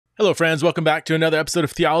Hello, friends. Welcome back to another episode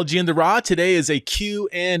of Theology in the Raw. Today is a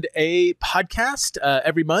Q&A podcast.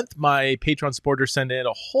 Every month, my Patreon supporters send in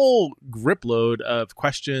a whole grip load of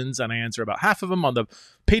questions, and I answer about half of them on the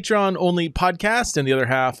Patreon-only podcast and the other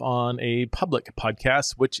half on a public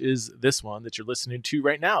podcast, which is this one that you're listening to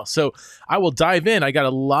right now. So I will dive in. I got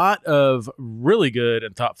a lot of really good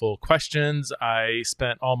and thoughtful questions. I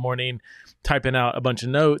spent all morning typing out a bunch of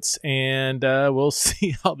notes, and we'll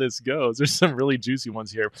see how this goes. There's some really juicy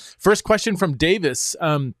ones here. First question from Davis.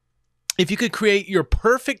 If you could create your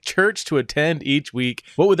perfect church to attend each week,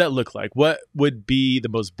 what would that look like? What would be the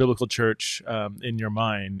most biblical church in your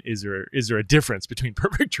mind? Is there a difference between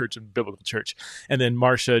perfect church and biblical church? And then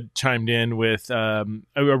Marcia chimed in with a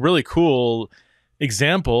really cool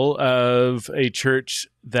example of a church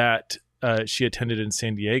that she attended in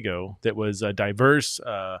San Diego that was diverse,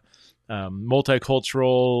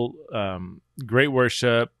 multicultural, great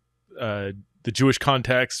worship. The Jewish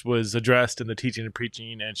context was addressed in the teaching and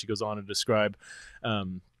preaching, and she goes on to describe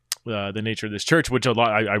the nature of this church, which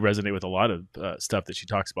I resonate with a lot of stuff that she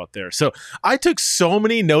talks about there. So I took so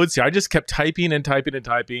many notes here. I just kept typing and typing and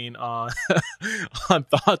typing on on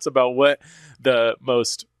thoughts about what the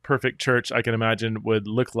most perfect church I can imagine would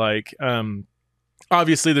look like.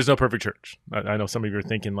 Obviously, there's no perfect church. I know some of you are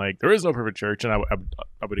thinking like there is no perfect church, and I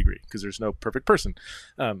would agree because there's no perfect person.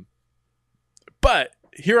 But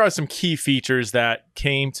here are some key features that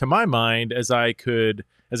came to my mind as I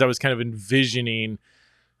was kind of envisioning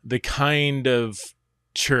the kind of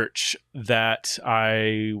church that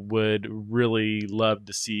I would really love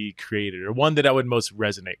to see created, or one that I would most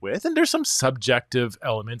resonate with. And there's some subjective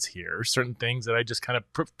elements here, certain things that I just kind of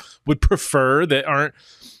would prefer that aren't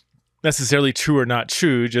necessarily true or not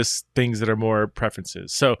true, just things that are more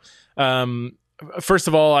preferences. So, first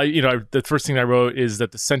of all, the first thing I wrote is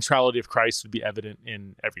that the centrality of Christ would be evident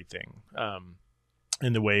in everything,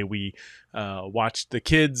 in the way we watch the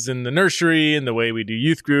kids in the nursery, and the way we do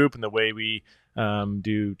youth group, and the way we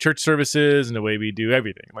do church services, and the way we do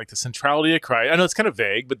everything. Like the centrality of Christ. I know it's kind of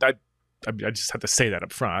vague, but I just have to say that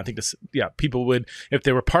up front. I think people would, if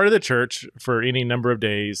they were part of the church for any number of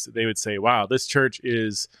days, they would say, "Wow, this church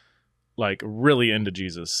is like really into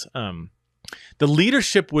Jesus." The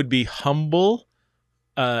leadership would be humble,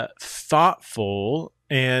 thoughtful,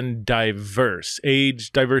 and diverse.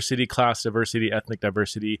 Age diversity, class diversity, ethnic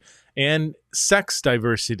diversity, and sex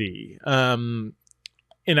diversity. And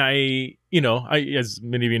I, as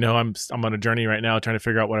many of you know, I'm on a journey right now trying to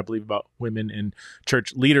figure out what I believe about women in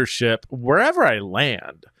church leadership. Wherever I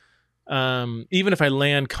land, even if I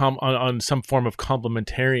land on some form of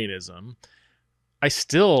complementarianism, I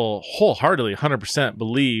still wholeheartedly 100%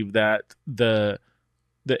 believe that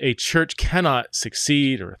a church cannot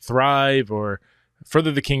succeed or thrive or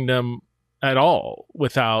further the kingdom at all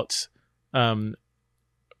without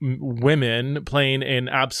women playing an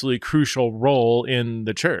absolutely crucial role in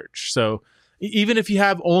the church. So even if you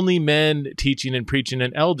have only men teaching and preaching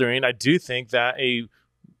and eldering, I do think that a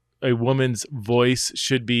woman's voice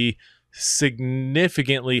should be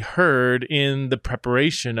significantly heard in the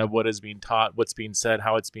preparation of what is being taught, what's being said,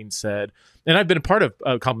 how it's being said. And I've been a part of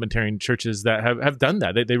complementarian churches that have done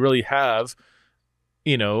that. They really have,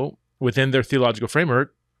 within their theological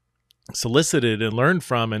framework, solicited and learned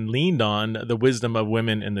from and leaned on the wisdom of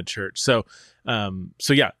women in the church. So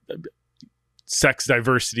yeah, sex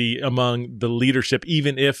diversity among the leadership,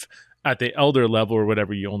 even if at the elder level or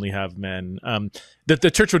whatever, you only have men. That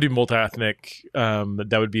the church would be multi-ethnic.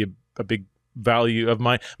 That would be a big value of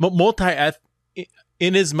mine. Multi-ethnic,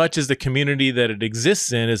 in as much as the community that it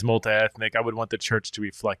exists in is multi-ethnic, I would want the church to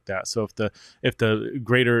reflect that. So if the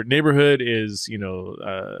greater neighborhood is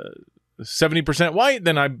 70% white,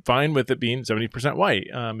 then I'm fine with it being 70% white.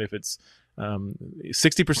 If it's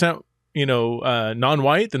 60%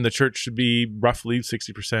 non-white, then the church should be roughly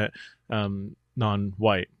 60%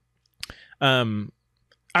 non-white.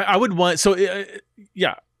 I would want,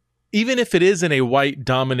 even if it is in a white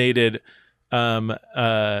dominated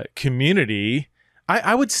community,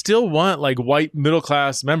 I would still want like white middle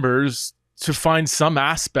class members to find some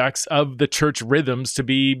aspects of the church rhythms to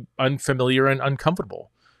be unfamiliar and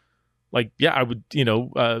uncomfortable. Like, yeah, I would,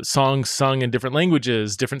 songs sung in different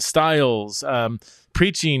languages, different styles,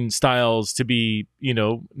 preaching styles to be,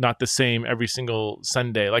 not the same every single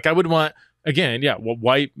Sunday. Like I would want, again,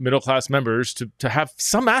 white middle-class members to have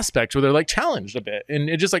some aspects where they're like challenged a bit. And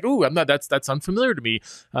it's just like, ooh, that's unfamiliar to me.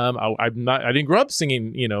 I didn't grow up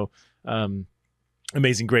singing,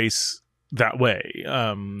 Amazing Grace that way.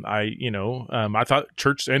 I thought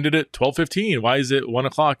church ended at 12:15. Why is it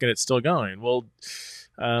 1:00 and it's still going? Well,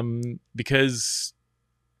 because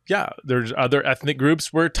there's other ethnic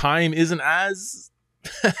groups where time isn't as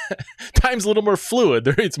time's a little more fluid.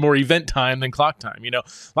 It's more event time than clock time.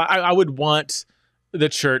 I would want the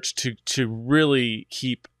church to really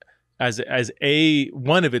keep as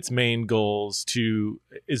one of its main goals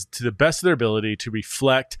is to the best of their ability to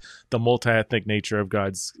reflect the multi-ethnic nature of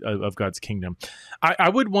God's kingdom. I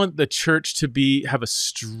would want the church to have a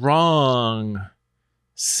strong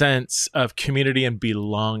sense of community and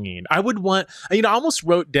belonging. I would want, I almost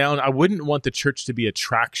wrote down, I wouldn't want the church to be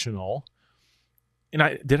attractional.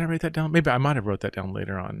 And did I write that down? Maybe I might have wrote that down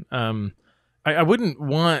later on. I wouldn't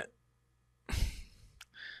want,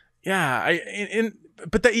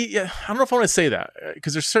 but that, I don't know if I want to say that,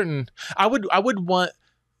 because there's certain, I would want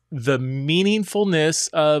the meaningfulness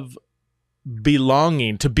of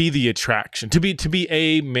belonging to be the attraction, to be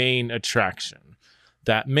a main attraction.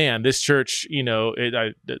 That, man, this church,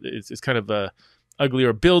 it's kind of a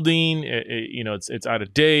uglier building. It's out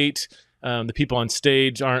of date. The people on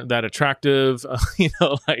stage aren't that attractive.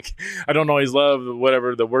 Like, I don't always love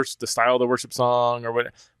the style of the worship song or what.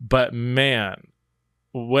 But man,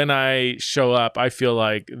 when I show up, I feel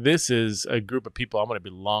like this is a group of people I'm going to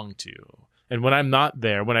belong to. And when I'm not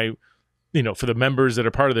there, for the members that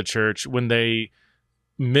are part of the church, when they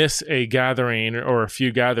miss a gathering or a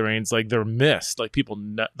few gatherings, like, they're missed. Like, people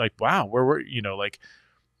like, wow, where were like,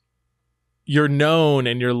 you're known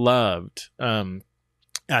and you're loved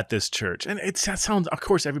at this church. And that sounds, of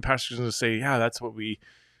course, every pastor is going to say, yeah, that's what we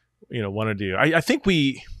want to do. I think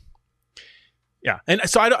and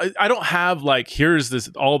so I don't have like, here's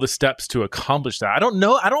all the steps to accomplish that. I don't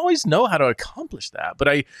always know how to accomplish that, but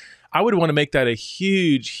I would want to make that a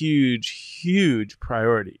huge, huge, huge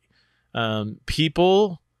priority.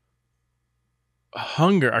 People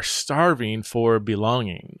are starving for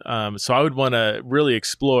belonging. So I would want to really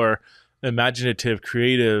explore imaginative,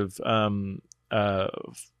 creative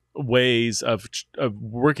ways of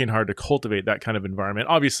working hard to cultivate that kind of environment.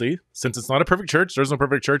 Obviously, since it's not a perfect church, there's no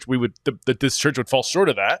perfect church. This church would fall short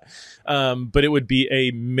of that. But it would be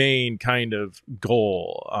a main kind of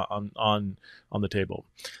goal on the table.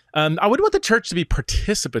 I would want the church to be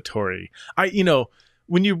participatory.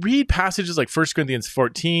 When you read passages like 1 Corinthians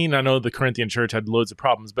 14, I know the Corinthian church had loads of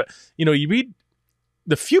problems, but you read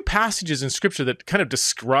the few passages in Scripture that kind of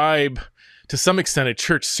describe, to some extent, a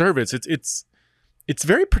church service. It's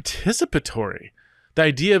very participatory. The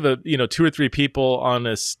idea of 2 or 3 people on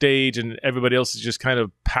a stage and everybody else is just kind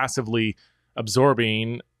of passively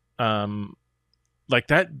absorbing, like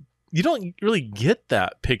that. You don't really get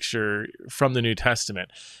that picture from the New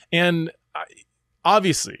Testament, and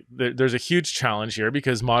obviously, there's a huge challenge here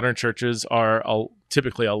because modern churches are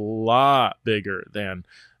typically a lot bigger than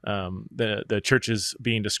the churches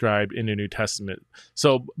being described in the New Testament.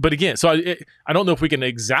 So, but again, I don't know if we can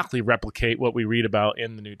exactly replicate what we read about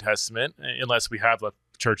in the New Testament unless we have a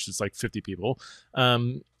church that's like 50 people.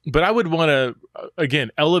 But I would want to,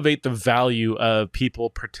 again, elevate the value of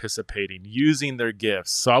people participating, using their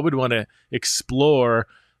gifts. So I would want to explore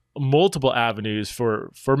multiple avenues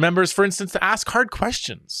for members, for instance, to ask hard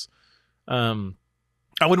questions.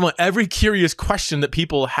 I would want every curious question that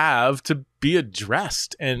people have to be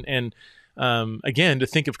addressed, and again, to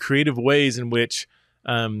think of creative ways in which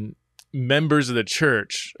members of the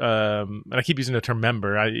church, and I keep using the term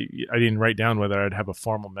member. I didn't write down whether I'd have a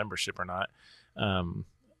formal membership or not. I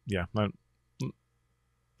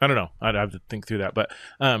don't know. I'd have to think through that, but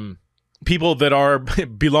people that are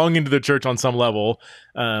belonging to the church on some level,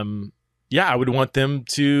 I would want them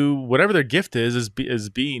to, whatever their gift is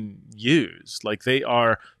being used. Like, they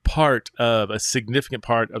are a significant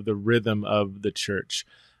part of the rhythm of the church.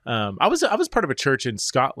 I was part of a church in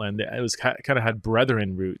Scotland that it was kind of had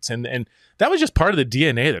brethren roots, and that was just part of the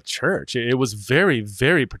DNA of the church. It was very,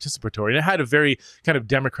 very participatory, and it had a very kind of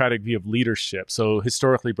democratic view of leadership. So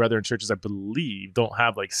historically, brethren churches, I believe, don't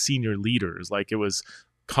have like senior leaders. Like, it was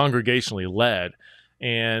congregationally led,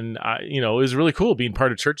 and it was really cool being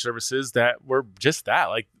part of church services that were just that.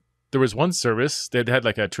 Like, there was one service that had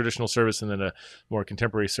like a traditional service and then a more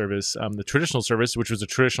contemporary service. The traditional service, which was a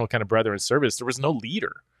traditional kind of brethren service, there was no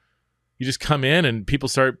leader. You just come in and people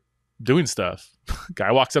start doing stuff.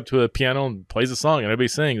 Guy walks up to a piano and plays a song and everybody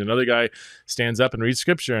sings. Another guy stands up and reads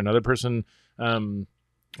scripture. Another person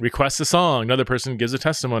requests a song. Another person gives a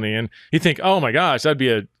testimony. And you think, oh my gosh, that'd be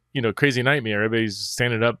a crazy nightmare. Everybody's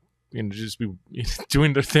standing up and just be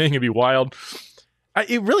doing their thing. It'd be wild. I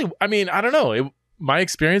don't know. My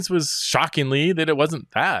experience was shockingly that it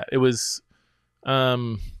wasn't that. It was,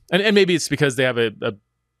 and maybe it's because they have a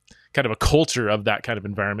kind of a culture of that kind of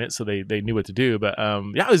environment, so they knew what to do. But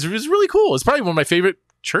it was really cool. It's probably one of my favorite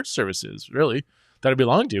church services, really, that I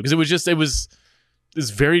belonged to, because it was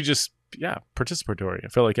very just participatory. I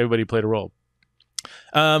felt like everybody played a role.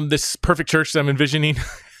 This perfect church that I'm envisioning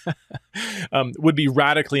would be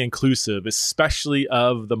radically inclusive, especially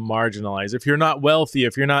of the marginalized. If you're not wealthy,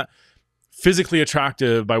 if you're not physically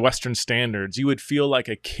attractive by Western standards, you would feel like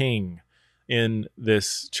a king in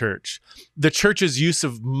this church. The church's use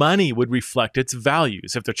of money would reflect its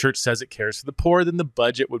values. If the church says it cares for the poor, then the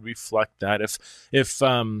budget would reflect that. If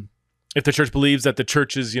the church believes that the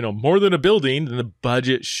church is, more than a building, then the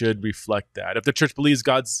budget should reflect that. If the church believes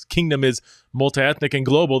God's kingdom is multi-ethnic and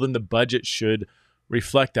global, then the budget should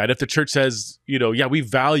reflect that. If the church says, we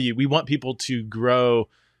want people to grow,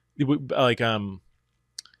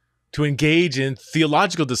 to engage in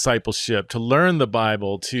theological discipleship, to learn the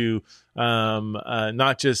Bible, to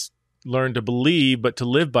not just learn to believe, but to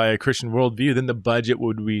live by a Christian worldview, then the budget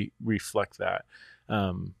would reflect that.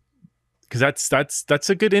 Because that's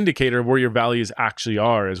a good indicator of where your values actually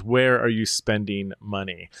are, is where are you spending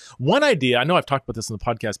money. One idea, I know I've talked about this in the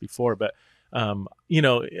podcast before, but I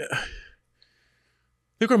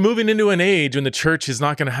think we're moving into an age when the church is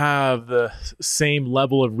not going to have the same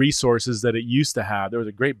level of resources that it used to have. There was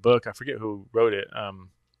a great book, I forget who wrote it,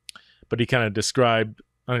 but he kind of described,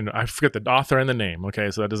 I forget the author and the name,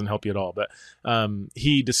 okay, so that doesn't help you at all, but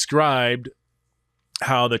he described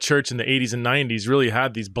how the church in the 80s and 90s really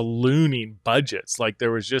had these ballooning budgets. Like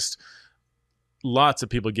there was just lots of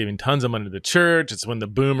people giving tons of money to the church. It's when the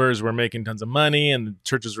boomers were making tons of money and the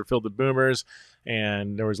churches were filled with boomers,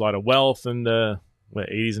 and there was a lot of wealth in the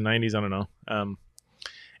 80s and 90s, I don't know.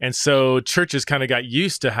 And so churches kind of got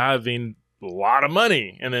used to having a lot of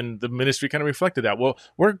money, and then the ministry kind of reflected that. Well,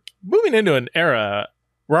 we're moving into an era,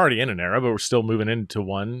 we're already in an era, but we're still moving into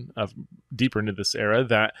one of deeper into this era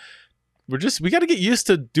that we got to get used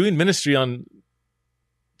to doing ministry on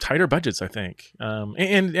tighter budgets, I think.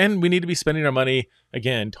 And we need to be spending our money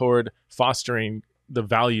again toward fostering the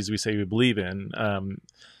values we say we believe in.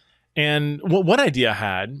 And one idea I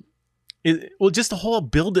had, just the whole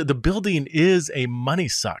the building is a money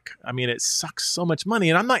suck. I mean, it sucks so much money,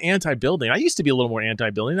 and I'm not anti-building. I used to be a little more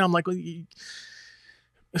anti-building. Now I'm like, well,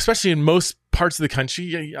 especially in most parts of the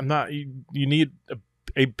country, I'm not. You need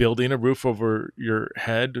a building, a roof over your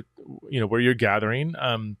head, where you're gathering.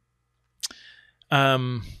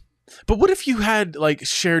 But what if you had like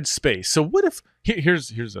shared space? So what if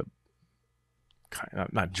here's a kind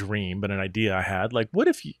of not dream, but an idea I had. Like, what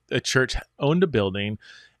if a church owned a building,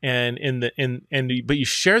 but you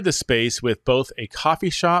shared the space with both a coffee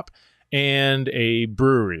shop and a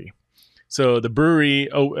brewery. So the brewery,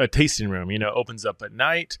 a tasting room, opens up at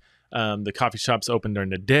night. The coffee shop's open during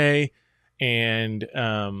the day. And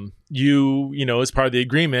as part of the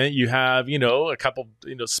agreement, you have, a couple,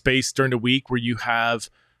 space during the week where you have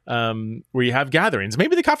gatherings.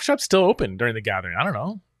 Maybe the coffee shop's still open during the gathering. I don't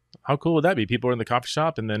know. How cool would that be? People are in the coffee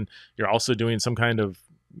shop, and then you're also doing some kind of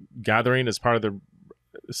gathering as part of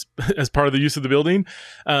the use of the building.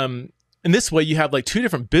 And this way you have like two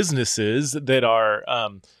different businesses that are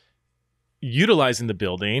utilizing the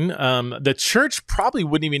building. The church probably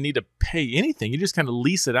wouldn't even need to pay anything. You just kind of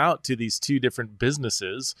lease it out to these two different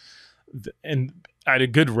businesses and at a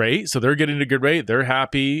good rate. So they're getting a good rate. They're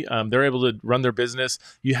happy. They're able to run their business.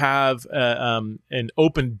 You have an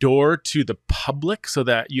open door to the public, so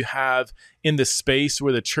that you have in the space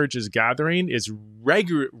where the church is gathering is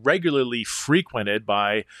regularly frequented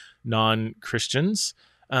by non-Christians.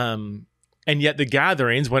 And yet the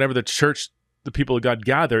gatherings, whenever the people of God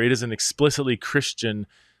gather, it is an explicitly Christian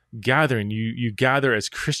gathering. You gather as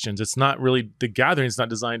Christians. It's not really, the gathering is not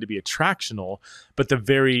designed to be attractional, but the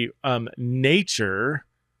very nature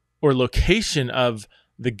or location of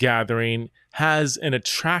the gathering has an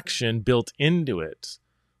attraction built into it.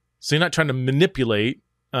 So you're not trying to manipulate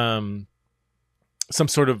some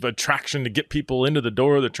sort of attraction to get people into the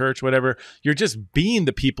door of the church, whatever. You're just being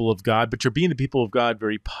the people of God, but you're being the people of God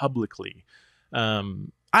very publicly.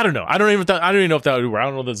 I don't know. I don't even know if that would work. I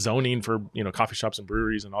don't know the zoning for coffee shops and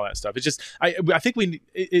breweries and all that stuff. It's just I think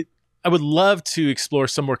I would love to explore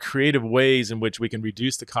some more creative ways in which we can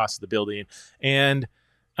reduce the cost of the building, and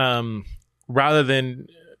rather than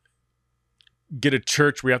get a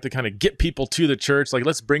church where you have to kind of get people to the church, like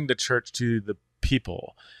let's bring the church to the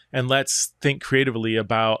people, and let's think creatively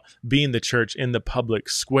about being the church in the public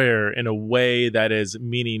square in a way that is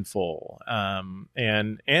meaningful,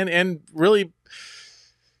 and really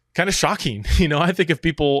kind of shocking. I think if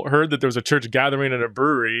people heard that there was a church gathering at a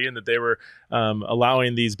brewery and that they were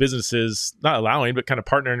allowing these businesses, not allowing, but kind of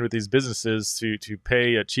partnering with these businesses to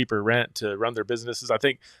pay a cheaper rent to run their businesses, I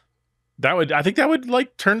think that would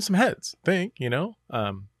like turn some heads,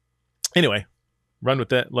 anyway, run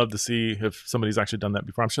with it. Love to see if somebody's actually done that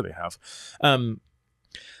before. I'm sure they have.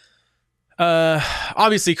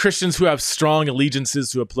 Obviously, Christians who have strong allegiances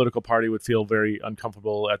to a political party would feel very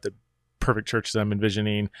uncomfortable at the perfect church that I'm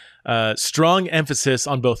envisioning. Strong emphasis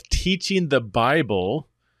on both teaching the Bible.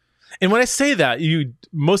 And when I say that,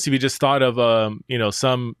 most of you just thought of,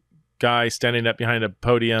 some guy standing up behind a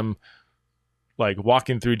podium, like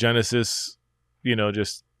walking through Genesis,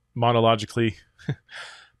 just monologically.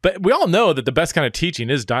 But we all know that the best kind of teaching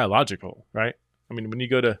is dialogical, right? I mean, when you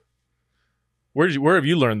go to, where have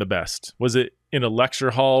you learned the best? Was it in a lecture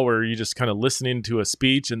hall where you just kind of listening to a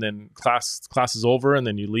speech and then class is over and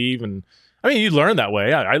then you leave? And I mean, you learn that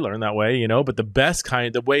way. I learned that way, but the best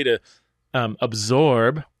the way to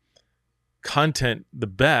absorb content the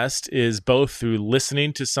best is both through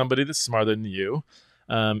listening to somebody that's smarter than you,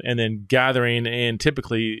 and then gathering in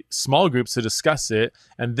typically small groups to discuss it.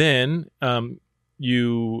 And then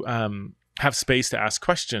you have space to ask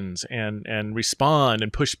questions and respond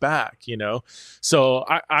and push back, So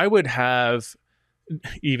I would have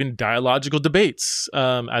even dialogical debates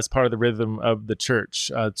as part of the rhythm of the church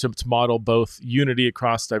to model both unity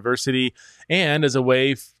across diversity and as a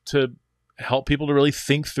way to help people to really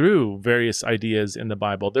think through various ideas in the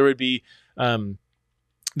Bible. There would be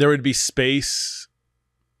space,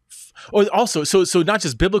 or also so not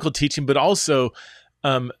just biblical teaching, but also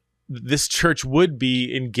this church would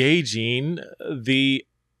be engaging the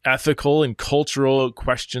ethical and cultural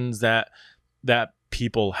questions that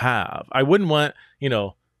people have. I wouldn't want,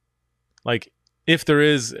 like if there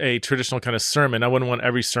is a traditional kind of sermon, I wouldn't want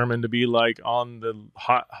every sermon to be like on the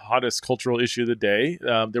hottest cultural issue of the day.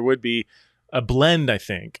 There would be a blend, I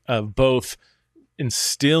think, of both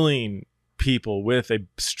instilling people with a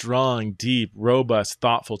strong, deep, robust,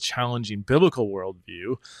 thoughtful, challenging biblical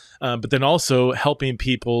worldview, but then also helping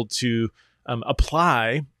people to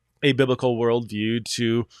apply a biblical worldview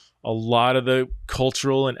to a lot of the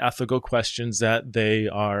cultural and ethical questions that they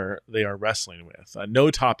are wrestling with.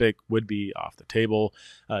 No topic would be off the table.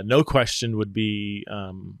 No question would be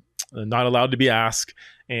not allowed to be asked.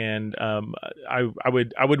 And I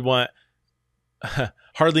would want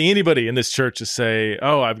hardly anybody in this church to say,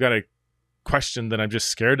 "Oh, I've got a question that I'm just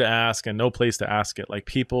scared to ask and no place to ask it." Like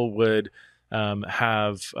people would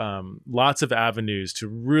have lots of avenues to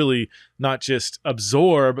really not just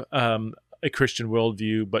absorb a Christian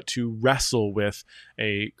worldview, but to wrestle with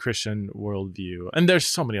a Christian worldview. And there's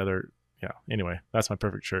so many other, anyway, that's my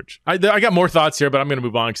perfect church. I got more thoughts here, but I'm going to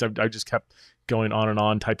move on because I just kept going on and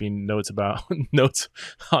on, typing notes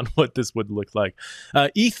on what this would look like.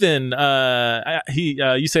 Ethan,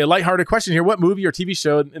 you say a lighthearted question here. What movie or TV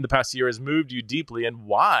show in the past year has moved you deeply and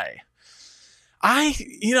why? I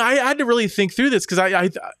had to really think through this because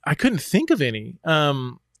I couldn't think of any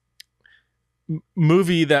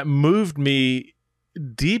movie that moved me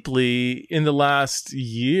deeply in the last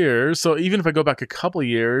year. So even if I go back a couple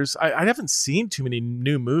years, I haven't seen too many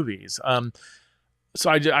new movies. So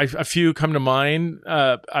a few come to mind.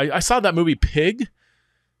 I saw that movie Pig.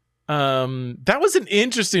 That was an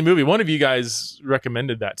interesting movie. One of you guys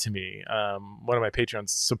recommended that to me. One of my Patreon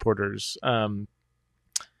supporters. And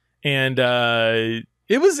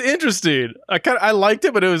it was interesting. I liked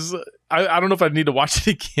it, but it was I don't know if I need to watch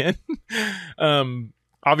it again.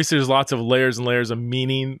 Obviously, there's lots of layers and layers of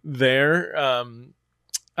meaning there.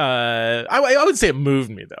 I would say it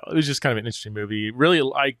moved me though. It was just kind of an interesting movie. Really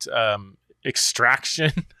liked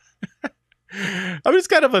Extraction. I mean, it's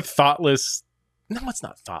kind of a thoughtless. No, it's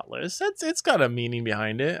not thoughtless. It's got a meaning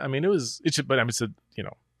behind it. I mean, it's a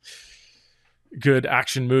good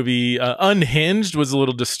action movie. Unhinged was a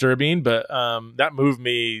little disturbing, but that moved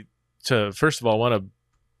me to, first of all, want to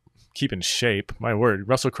keep in shape. My word,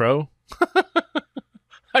 Russell Crowe.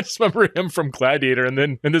 I just remember him from Gladiator, and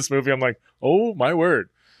then in this movie, I'm like, oh my word,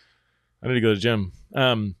 I need to go to the gym.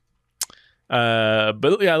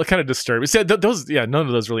 But yeah, kind of disturbing. See, none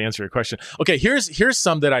of those really answer your question. Okay, here's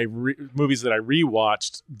some that movies that I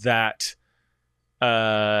rewatched that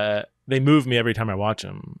they move me every time I watch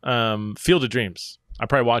them. Field of Dreams. I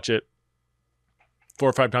probably watch it 4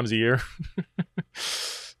 or 5 times a year.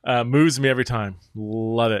 Moves me every time.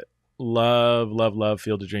 Love it. Love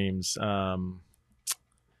Field of Dreams.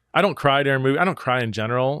 I don't cry during movie. I don't cry in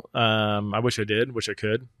general. I wish I did. Wish I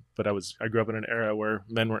could. But I grew up in an era where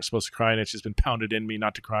men weren't supposed to cry, and it's just been pounded in me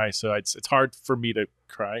not to cry. So it's hard for me to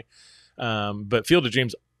cry. But Field of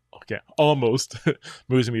Dreams, okay, almost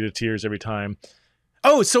moves me to tears every time.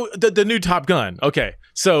 Oh, so the new Top Gun. Okay,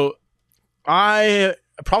 so I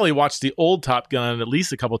probably watched the old Top Gun at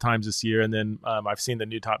least a couple times this year, and then I've seen the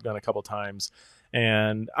new Top Gun a couple times.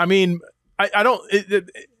 And I mean,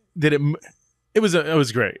 it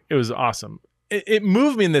was great. It was awesome. It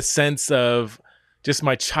moved me in the sense of just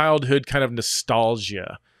my childhood kind of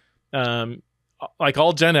nostalgia like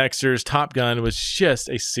all Gen Xers, Top Gun was just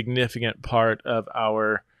a significant part of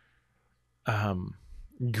our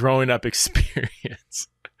growing up experience.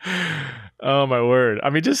 Oh my word. I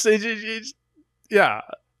mean, yeah.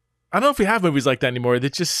 I don't know if we have movies like that anymore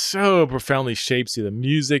that just so profoundly shapes you. The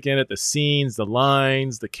music in it, the scenes, the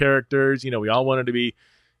lines, the characters. We all wanted to be,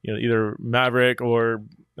 either Maverick or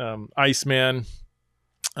Iceman.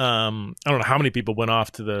 I don't know how many people went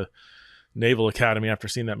off to the Naval Academy after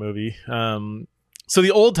seeing that movie. So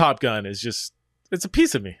the old Top Gun is just, it's a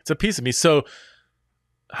piece of me. It's a piece of me. So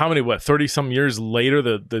how many, 30 some years later,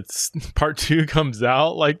 the part 2 comes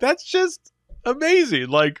out? Like, that's just amazing.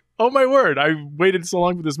 Like, oh my word, I waited so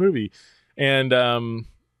long for this movie. And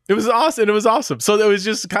it was awesome. So it was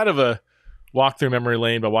just kind of a walk through memory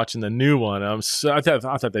lane by watching the new one. I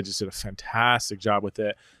thought they just did a fantastic job with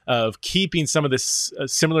it, of keeping some of this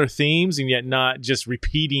similar themes and yet not just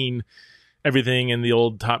repeating everything in the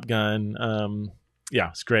old Top Gun. Yeah,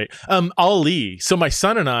 it's great. Ali. So my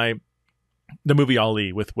son and I, the movie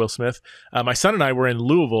Ali with Will Smith, my son and I were in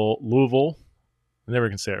Louisville. I never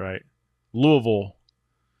can say it right. Louisville.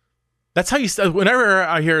 That's how you say. Whenever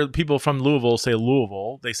I hear people from Louisville say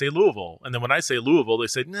Louisville, they say Louisville. And then when I say Louisville, they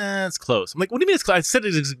say, nah, it's close. I'm like, what do you mean it's close? I said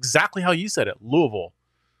it exactly how you said it. Louisville.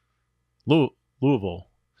 Louisville.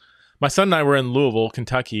 My son and I were in Louisville,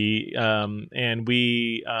 Kentucky, and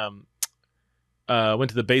we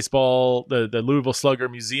went to the Louisville Slugger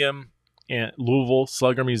Museum,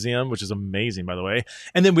 which is amazing, by the way.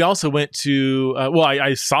 And then we also went to,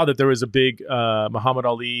 I saw that there was a big Muhammad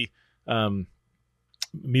Ali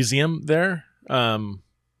museum there. I don't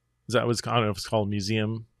know if it's called a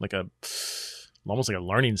museum, almost like a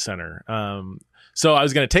learning center. So I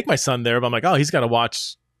was going to take my son there, but I'm like, oh, he's got to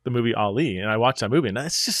watch the movie Ali. And I watched that movie, and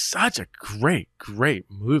that's just such a great, great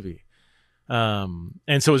movie.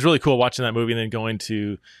 And so it was really cool watching that movie and then going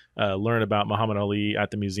to learn about Muhammad Ali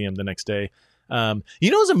at the museum the next day.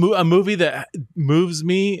 It's a movie that moves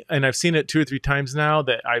me, and I've seen it 2 or 3 times now,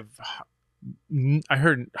 that I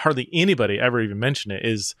heard hardly anybody ever even mention it,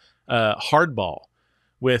 is Hardball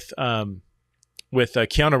with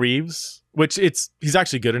Keanu Reeves, which he's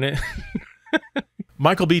actually good in it.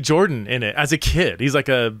 Michael B. Jordan in it as a kid. He's like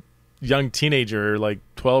a young teenager, like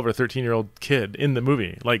 12 or 13-year-old kid in the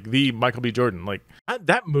movie, like the Michael B. Jordan. Like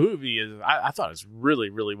that movie I thought it was really,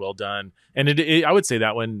 really well done. And I would say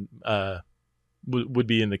that one would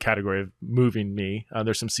be in the category of moving me.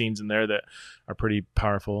 There's some scenes in there that are pretty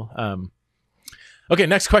powerful. Okay,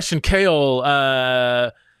 next question, Kale.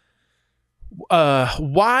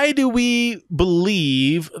 Why do we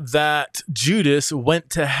believe that Judas went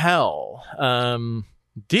to hell?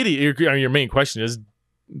 Didi, your main question is,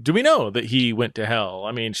 do we know that he went to hell?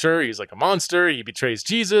 I mean, sure, he's like a monster. He betrays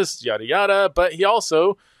Jesus, yada, yada. But he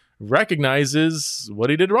also recognizes what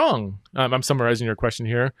he did wrong. I'm summarizing your question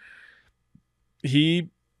here. He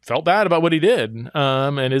felt bad about what he did.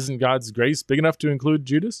 And isn't God's grace big enough to include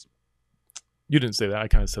Judas? You didn't say that. I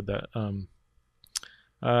kind of said that.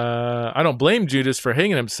 I don't blame Judas for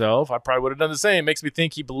hanging himself. I probably would have done the same. It makes me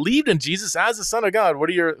think he believed in Jesus as the Son of God. What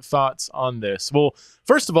are your thoughts on this? Well,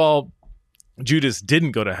 first of all, Judas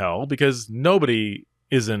didn't go to hell because nobody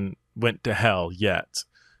went to hell yet.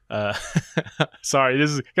 Sorry,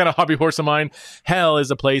 this is kind of a hobby horse of mine. Hell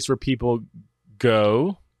is a place where people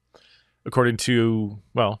go, according to,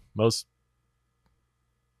 most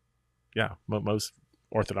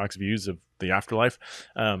Orthodox views of the afterlife.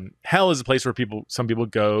 Hell is a place where some people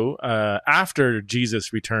go after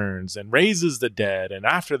Jesus returns and raises the dead, and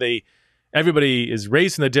after everybody is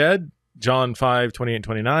raised from the dead. John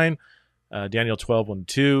 5:28-29. Daniel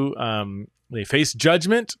 12:1-2. They face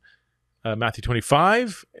judgment, Matthew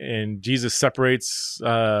 25, and Jesus separates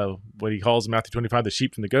what he calls Matthew 25 the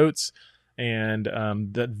sheep from the goats, and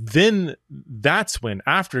then that's when,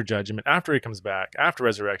 after judgment, after he comes back, after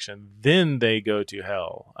resurrection, then they go to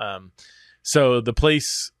hell. So the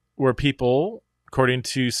place where people, according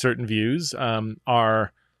to certain views,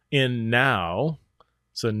 are in now.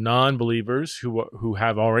 So non-believers who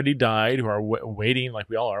have already died, who are waiting, like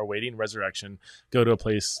we all are, waiting resurrection, go to a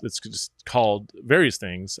place that's just called various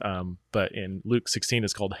things. But in Luke 16,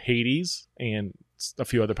 it's called Hades, and a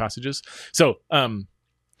few other passages. So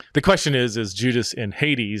the question is Judas in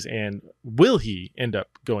Hades, and will he end up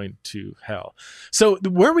going to hell? So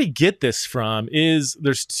where we get this from is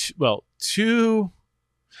one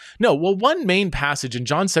main passage in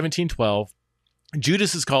John 17:12.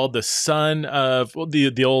 Judas is called the son of,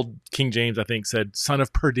 the old King James, I think, said son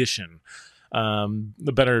of perdition.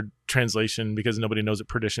 The better translation, because nobody knows what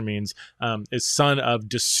perdition means, is son of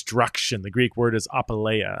destruction. The Greek word is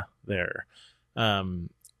apaleia there.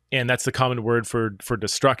 and that's the common word for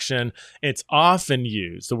destruction. It's often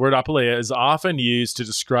used, the word apaleia is often used to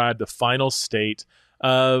describe the final state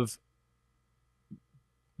of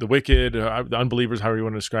the wicked, the unbelievers, however you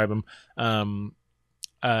want to describe them.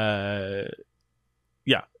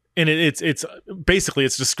 Yeah. And it's basically,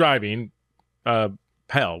 it's describing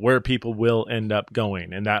hell, where people will end up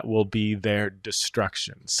going, and that will be their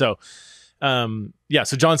destruction. So,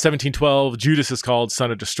 so John 17:12, Judas is called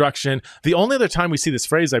son of destruction. The only other time we see this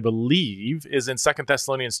phrase, I believe, is in 2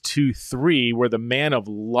 Thessalonians 2:3, where the man of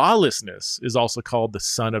lawlessness is also called the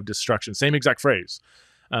son of destruction. Same exact phrase.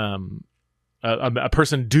 A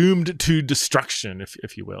person doomed to destruction,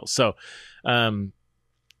 if you will. So, so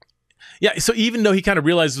even though he kind of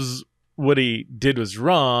realizes what he did was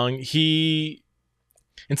wrong, the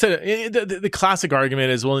classic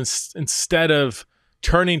argument is, well, instead of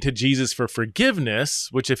turning to Jesus for forgiveness,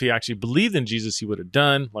 which if he actually believed in Jesus, he would have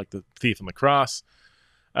done, like the thief on the cross,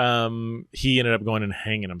 he ended up going and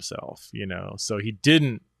hanging himself, so he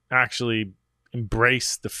didn't actually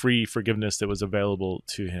embrace the free forgiveness that was available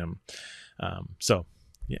to him.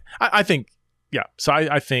 I think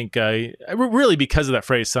really, because of that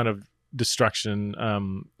phrase, son of destruction,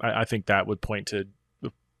 I think that would point to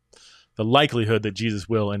the likelihood that Jesus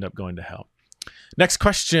will end up going to hell. Next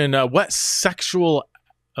question, what sexual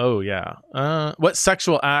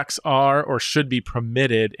acts are or should be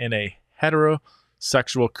permitted in a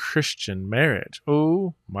heterosexual Christian marriage?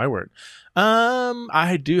 Oh, my word.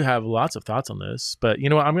 I do have lots of thoughts on this, but you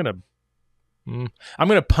know what? I'm going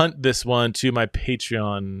to punt this one to my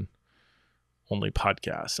Patreon only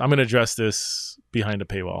podcast. I'm going to address this behind a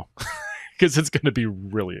paywall because it's going to be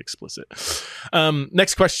really explicit.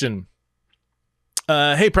 Next question.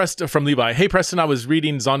 Hey, Preston, from Levi. Hey, Preston, I was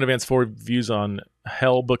reading Zondavant's 4 Views on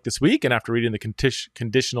Hell book this week, and after reading the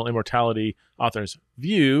Conditional Immortality author's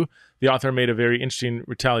view, the author made a very interesting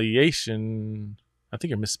retaliation. I think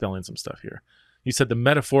you're misspelling some stuff here. You said the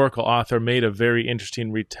metaphorical author made a very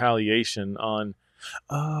interesting retaliation on...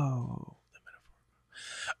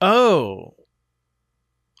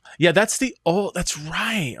 Yeah, that's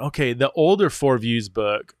right. Okay, the older 4 Views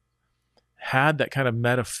book had that kind of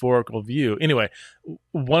metaphorical view. Anyway,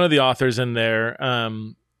 one of the authors in there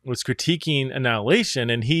was critiquing annihilation,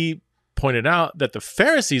 and he pointed out that the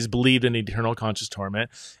Pharisees believed in eternal conscious torment,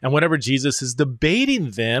 and whenever Jesus is debating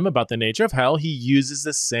them about the nature of hell, he uses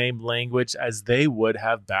the same language as they would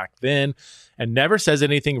have back then and never says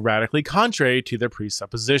anything radically contrary to their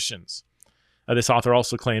presuppositions. This author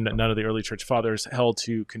also claimed that none of the early church fathers held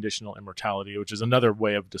to conditional immortality, which is another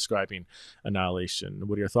way of describing annihilation.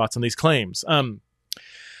 What are your thoughts on these claims?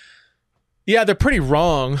 They're pretty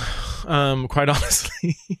wrong, quite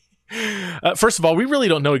honestly. First of all, we really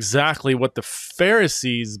don't know exactly what the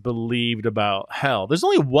Pharisees believed about hell. There's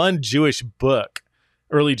only one Jewish book,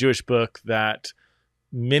 early Jewish book, that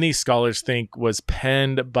many scholars think was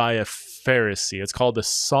penned by a Pharisee. It's called the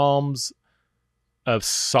Psalms of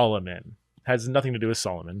Solomon. Has nothing to do with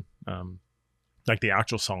Solomon, like the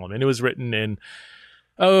actual Solomon. It was written in,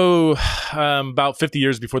 about 50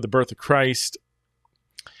 years before the birth of Christ.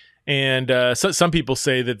 And so some people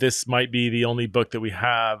say that this might be the only book that we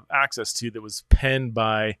have access to that was penned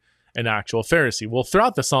by an actual Pharisee. Well,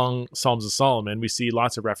 throughout the Psalms of Solomon, we see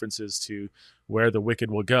lots of references to where the wicked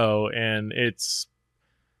will go. And it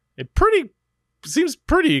seems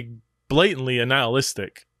pretty blatantly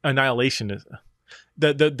annihilationist.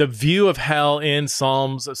 The view of hell in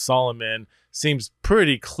Psalms of Solomon seems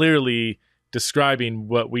pretty clearly describing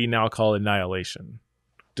what we now call annihilation.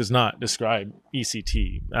 Does not describe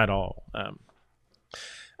ECT at all.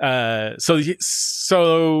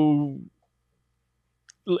 So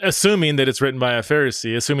assuming that it's written by a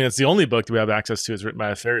Pharisee, assuming it's the only book that we have access to is written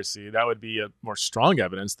by a Pharisee, that would be a more strong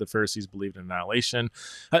evidence the Pharisees believed in annihilation.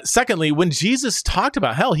 Secondly, when Jesus talked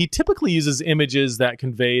about hell, he typically uses images that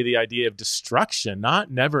convey the idea of destruction,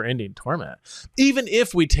 not never-ending torment. Even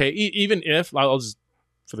if, I'll just,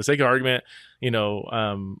 for the sake of argument,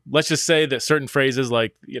 let's just say that certain phrases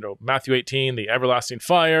like, Matthew 18, the everlasting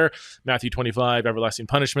fire, Matthew 25, everlasting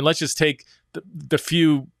punishment. Let's just take the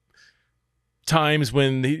few times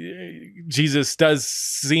when Jesus does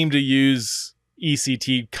seem to use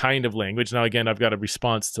ECT kind of language. Now, again, I've got a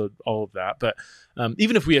response to all of that, but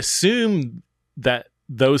even if we assume that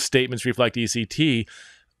those statements reflect ECT,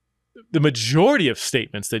 the majority of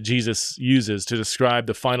statements that Jesus uses to describe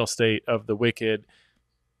the final state of the wicked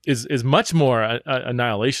is much more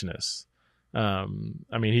annihilationist.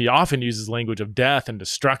 He often uses language of death and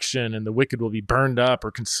destruction, and the wicked will be burned up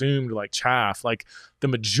or consumed like chaff. Like the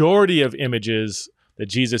majority of images that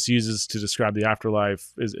Jesus uses to describe the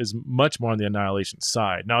afterlife is much more on the annihilation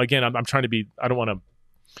side. Now, again, I'm trying to be, I don't want to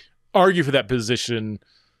argue for that position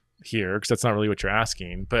here, because that's not really what you're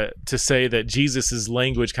asking, but to say that Jesus's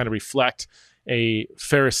language kind of reflect a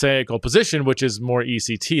Pharisaical position, which is more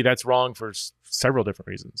ECT, that's wrong for several different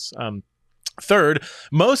reasons. Third,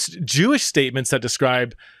 most Jewish statements that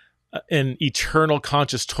describe an eternal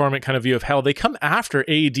conscious torment kind of view of hell, they come after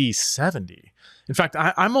AD 70. In fact,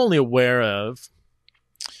 I'm only aware of,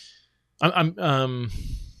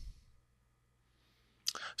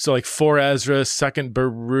 so like 4 Ezra, 2nd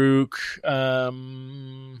Baruch,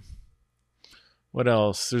 what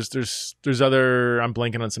else? There's other, I'm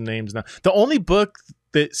blanking on some names now. The only book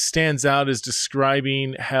that stands out as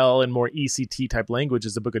describing hell in more ECT type language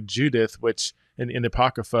is the book of Judas, which in the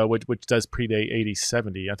Apocrypha, which does predate AD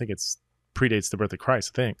 70. I think it's predates the birth of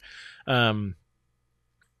Christ, I think.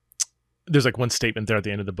 There's like one statement there at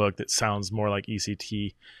the end of the book that sounds more like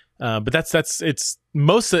ECT. But it's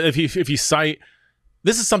most of, if you cite,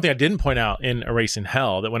 this is something I didn't point out in Erasing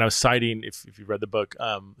Hell, that when I was citing, if you read the book,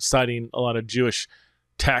 citing a lot of Jewish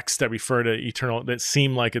texts that refer to eternal, that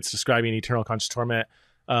seem like it's describing eternal conscious torment.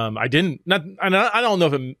 I don't know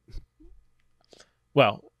if it,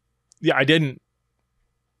 well, yeah, I didn't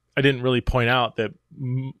really point out that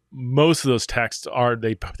most of those texts are,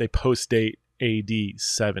 they post date AD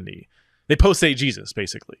 70. They post date Jesus,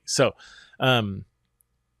 basically. So, so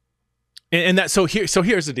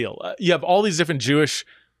here's the deal. You have all these different Jewish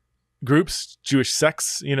groups, Jewish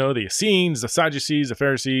sects, the Essenes, the Sadducees, the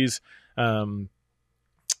Pharisees,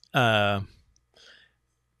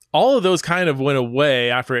 all of those kind of went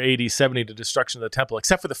away after AD 70, the destruction of the temple,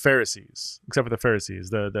 except for the Pharisees.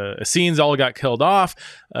 The Essenes all got killed off.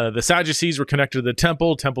 The Sadducees were connected to the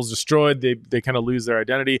temple. Temple's destroyed. They kind of lose their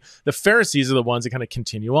identity. The Pharisees are the ones that kind of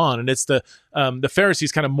continue on. And it's the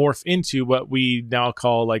Pharisees kind of morph into what we now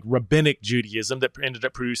call like rabbinic Judaism that ended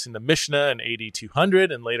up producing the Mishnah in AD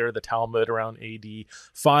 200 and later the Talmud around AD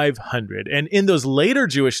 500. And in those later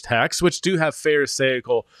Jewish texts, which do have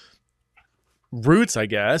Pharisaical roots, I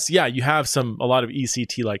guess, yeah, you have a lot of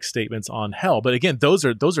ECT like statements on hell, but again, those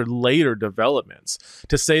are later developments.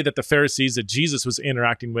 To say that the Pharisees that Jesus was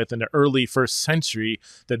interacting with in the early first century,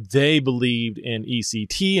 that they believed in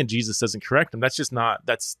ECT and Jesus doesn't correct them, that's just not,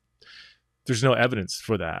 there's no evidence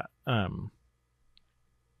for that. And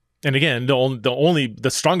again,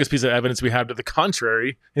 the strongest piece of evidence we have to the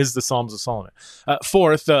contrary is the Psalms of Solomon.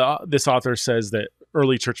 Fourth, this author says that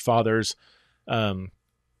early church fathers,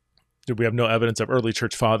 we have no evidence of early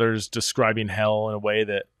church fathers describing hell in a way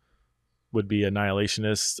that would be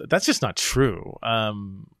annihilationist. That's just not true.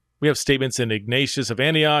 We have statements in Ignatius of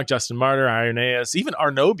Antioch, Justin Martyr, Irenaeus, even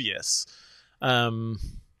Arnobius,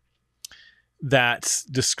 that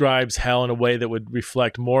describes hell in a way that would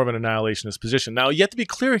reflect more of an annihilationist position. Now, you have to be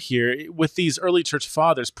clear here, with these early church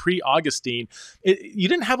fathers, pre-Augustine, you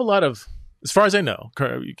didn't have a lot of, as far as I know,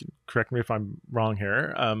 you can correct me if I'm wrong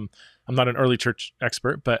here, I'm not an early church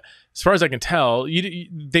expert, but as far as I can tell,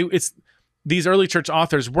 these early church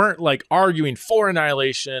authors weren't like arguing for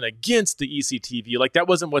annihilation against the ECT view. Like that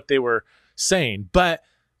wasn't what they were saying. But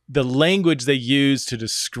the language they used to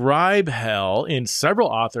describe hell in several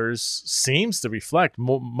authors seems to reflect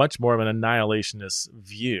much more of an annihilationist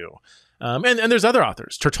view. And there's other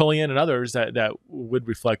authors, Tertullian and others, that would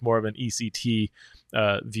reflect more of an ECT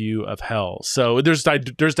view of hell. So there's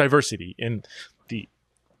diversity in the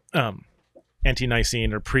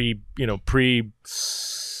ante-Nicene or pre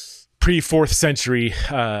 4th century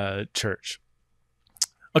church.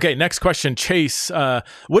 Okay, next question, Chase.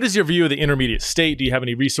 What is your view of the intermediate state? Do you have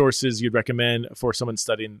any resources you'd recommend for someone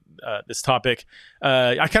studying this topic?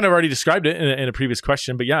 I kind of already described it in a previous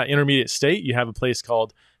question, but yeah, intermediate state, you have a place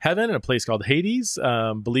called heaven and a place called Hades.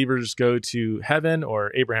 Believers go to heaven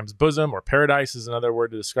or Abraham's bosom, or paradise is another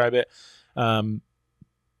word to describe it.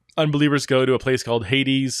 Unbelievers go to a place called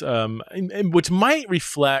Hades, which might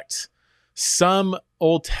reflect some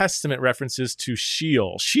Old Testament references to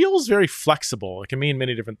Sheol. Sheol is very flexible. It can mean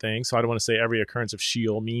many different things, so I don't want to say every occurrence of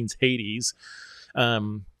Sheol means Hades.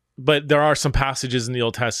 But there are some passages in the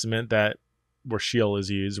Old Testament where Sheol is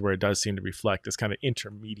used, where it does seem to reflect this kind of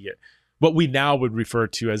intermediate, what we now would refer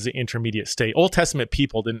to as the intermediate state. Old Testament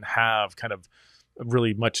people didn't have kind of a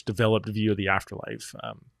really much developed view of the afterlife.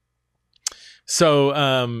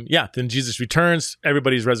 Then Jesus returns,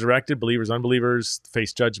 everybody's resurrected, believers, unbelievers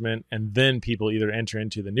face judgment, and then people either enter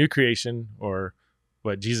into the new creation, or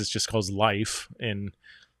what Jesus just calls life in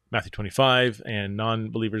Matthew 25, and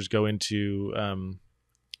non-believers go into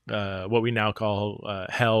what we now call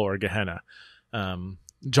hell or Gehenna.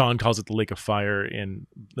 John calls it the lake of fire in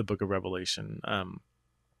the book of Revelation.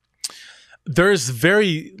 There's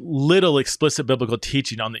very little explicit biblical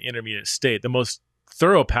teaching on the intermediate state. The most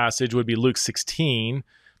thorough passage would be Luke 16,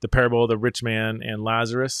 the parable of the rich man and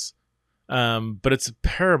Lazarus. But it's a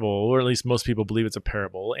parable, or at least most people believe it's a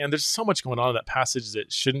parable. And there's so much going on in that passage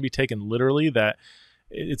that shouldn't be taken literally that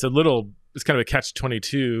it's kind of a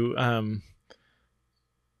catch-22.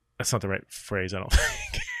 That's not the right phrase, I don't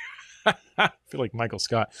think. I feel like Michael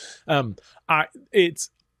Scott. It's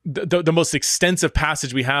the most extensive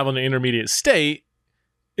passage we have on the intermediate state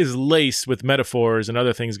is laced with metaphors and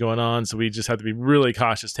other things going on. So we just have to be really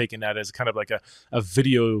cautious taking that as kind of like a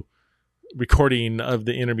video recording of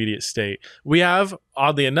the intermediate state. We have,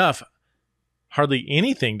 oddly enough, hardly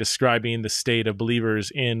anything describing the state of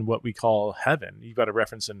believers in what we call heaven. You've got a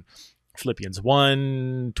reference in Philippians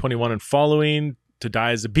 1:21 and following. To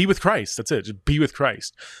die is to be with Christ. That's it. Just be with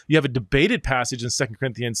Christ. You have a debated passage in 2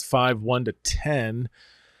 Corinthians 5:1-10.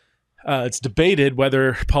 It's debated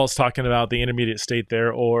whether Paul's talking about the intermediate state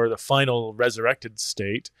there or the final resurrected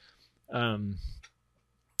state.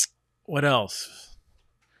 What else?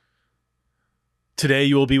 Today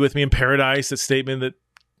you will be with me in paradise. That statement that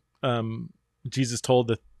Jesus told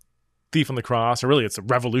the thief on the cross, or really it's a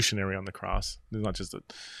revolutionary on the cross. It's not just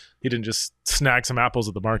he didn't just snag some apples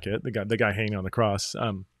at the market. The guy hanging on the cross.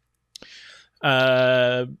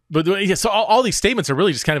 But yeah, so all these statements are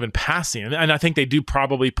really just kind of in passing, and I think they do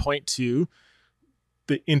probably point to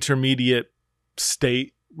the intermediate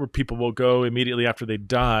state where people will go immediately after they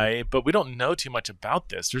die. But we don't know too much about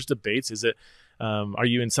this. There's debates. Is it? Are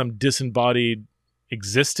you in some disembodied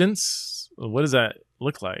existence? What does that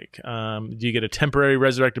look like? Do you get a temporary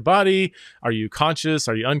resurrected body? Are you conscious?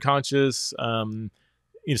 Are you unconscious?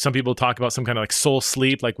 Some people talk about some kind of like soul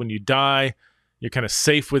sleep, like when you die, you're kind of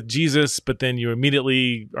safe with Jesus, but then you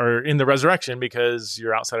immediately are in the resurrection because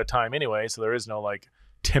you're outside of time anyway. So there is no like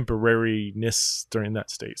temporariness during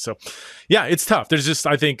that state. So yeah, it's tough. There's just,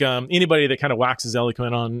 I think anybody that kind of waxes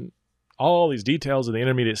eloquent on all these details of the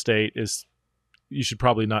intermediate state you should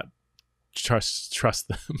probably not trust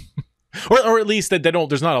them. or at least that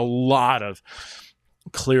there's not a lot of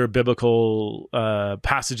clear biblical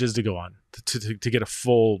passages to go on to get a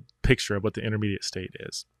full picture of what the intermediate state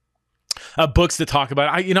is. Books that talk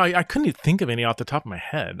about it. I couldn't even think of any off the top of my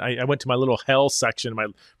head. I went to my little hell section in my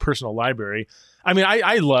personal library. I mean,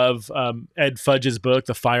 I love Ed Fudge's book,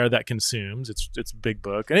 The Fire That Consumes. It's a big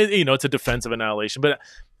book, and it's a defense of annihilation. But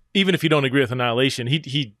even if you don't agree with annihilation,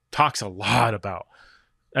 he talks a lot about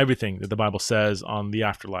everything that the Bible says on the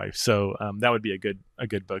afterlife. So that would be a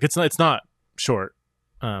good book. It's not short,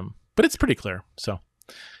 but it's pretty clear. So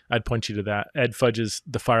I'd point you to that. Ed Fudge's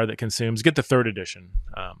The Fire That Consumes. Get the 3rd edition.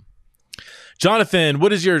 Jonathan,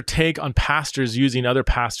 what is your take on pastors using other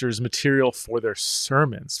pastors' material for their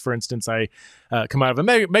sermons? For instance, I come out of a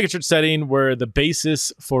megachurch setting where the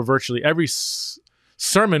basis for virtually every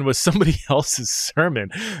sermon was somebody else's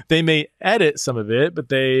sermon. They may edit some of it, but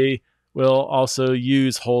they will also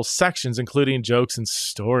use whole sections, including jokes and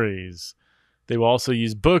stories. They will also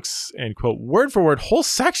use books and quote word for word whole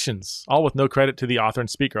sections, all with no credit to the author and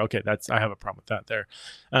speaker. Okay, I have a problem with that there.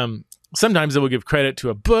 Sometimes they will give credit to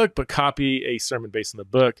a book, but copy a sermon based on the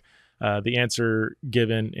book. The answer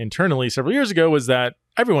given internally several years ago was that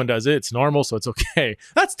everyone does it. It's normal, so it's okay.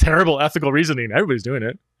 That's terrible ethical reasoning. Everybody's doing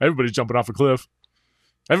it. Everybody's jumping off a cliff.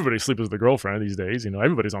 Everybody's sleeping with a girlfriend these days.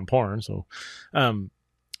 Everybody's on porn. So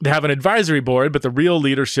they have an advisory board, but the real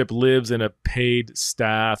leadership lives in a paid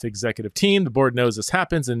staff executive team. The board knows this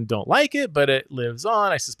happens and don't like it, but it lives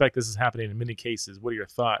on. I suspect this is happening in many cases. What are your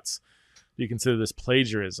thoughts? Do you consider this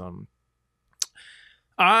plagiarism?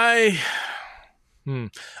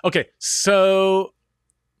 Okay, so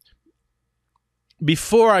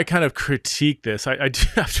before I kind of critique this, I do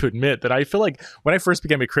have to admit that I feel like when I first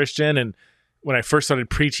became a Christian and when I first started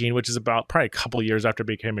preaching, which is about probably a couple years after I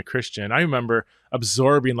became a Christian, I remember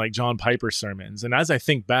absorbing like John Piper sermons. And as I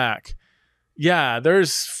think back, yeah,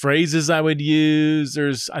 there's phrases I would use.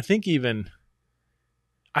 I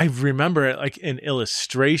remember like an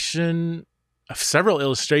illustration of several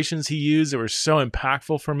illustrations he used that were so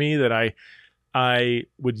impactful for me that I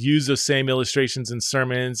would use those same illustrations in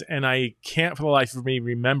sermons. And I can't for the life of me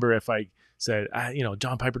remember if I said,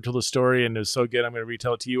 John Piper told a story and it was so good, I'm going to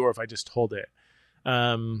retell it to you, or if I just told it.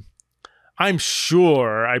 I'm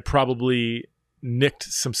sure I probably nicked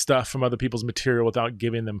some stuff from other people's material without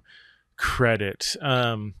giving them credit.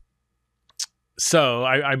 So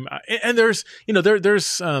there's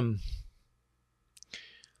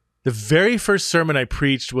the very first sermon I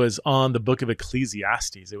preached was on the book of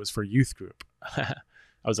Ecclesiastes. It was for youth group. I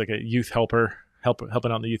was like a youth helping out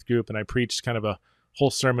in the youth group, and I preached kind of a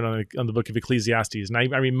whole sermon on the book of Ecclesiastes. And I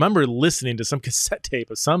remember listening to some cassette tape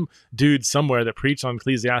of some dude somewhere that preached on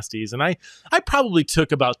Ecclesiastes, and I probably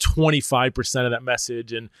took about 25% of that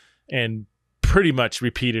message and pretty much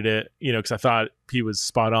repeated it, because I thought he was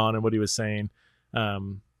spot on in what he was saying.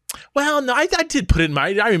 Well, no, I did put it in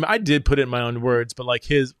I did put it in my own words, but like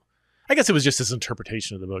I guess it was just his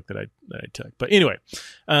interpretation of the book that I took. But anyway,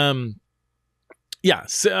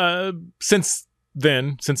 since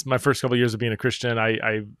then, since my first couple of years of being a Christian,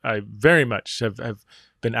 I very much have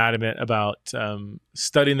been adamant about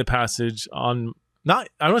studying the passage on, I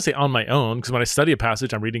don't want to say on my own, because when I study a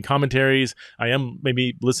passage, I'm reading commentaries, I am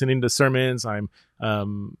maybe listening to sermons, I'm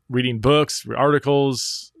reading books,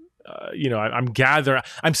 articles,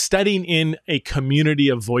 I'm studying in a community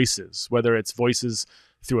of voices, whether it's voices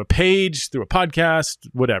through a page, through a podcast,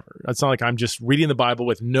 whatever. It's not like I'm just reading the Bible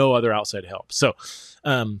with no other outside help. So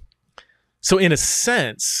in a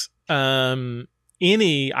sense,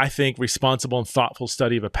 any, I think, responsible and thoughtful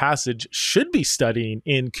study of a passage should be studying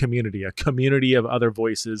in community, a community of other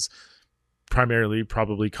voices, primarily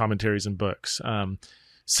probably commentaries and books.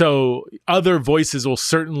 So other voices will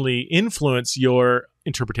certainly influence your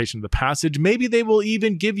interpretation of the passage. Maybe they will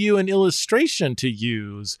even give you an illustration to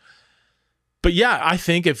use. But yeah, I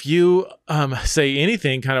think if you say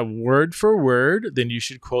anything kind of word for word, then you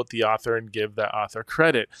should quote the author and give that author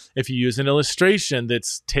credit. If you use an illustration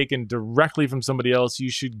that's taken directly from somebody else,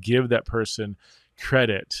 you should give that person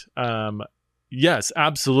credit. Yes,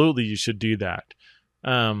 absolutely, you should do that.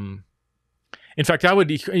 In fact,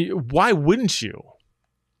 why wouldn't you?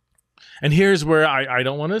 And here's where I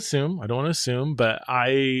don't want to assume, but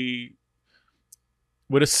I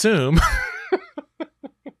would assume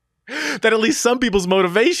that at least some people's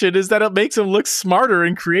motivation is that it makes them look smarter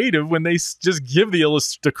and creative when they just give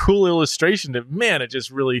the cool illustration that, man, it just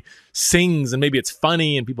really sings, and maybe it's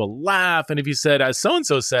funny and people laugh. And if you said, as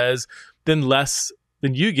so-and-so says, then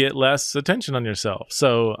you get less attention on yourself.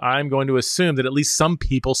 So I'm going to assume that at least some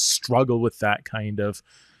people struggle with that kind of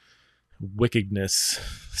wickedness,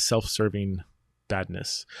 self-serving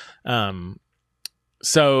badness. Just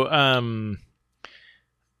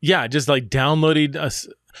like downloading us.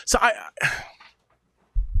 So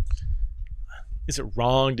is it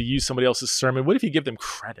wrong to use somebody else's sermon? What if you give them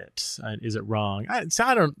credit? Is it wrong?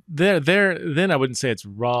 Then I wouldn't say it's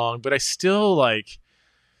wrong, but I still I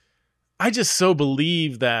just so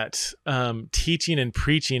believe that teaching and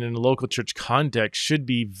preaching in a local church context should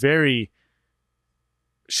be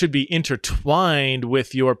intertwined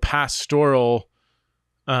with your pastoral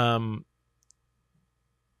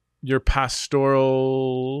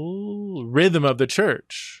rhythm of the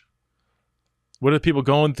church. What are people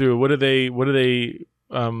going through? What are they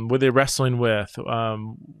wrestling with?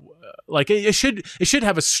 It should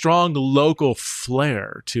have a strong local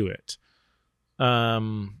flair to it.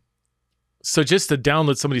 So just to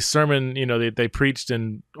download somebody's sermon, they preached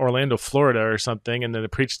in Orlando, Florida or something, and then they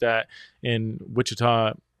preached that in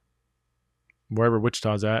Wichita, wherever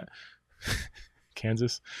Wichita's at,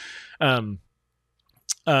 Kansas.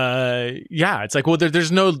 It's like, well,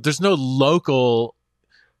 there's no local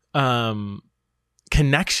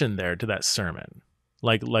connection there to that sermon,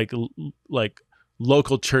 like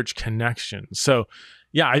local church connection. So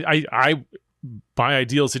I my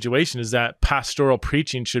ideal situation is that pastoral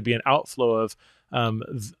preaching should be an outflow of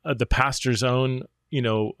the pastor's own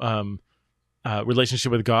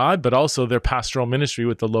relationship with God, but also their pastoral ministry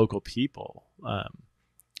with the local people.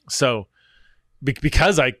 So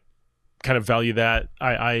because I kind of value that,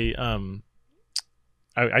 I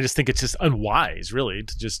just think it's just unwise, really,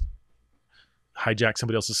 to just hijack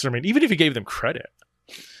somebody else's sermon, even if you gave them credit.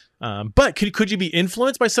 But could you be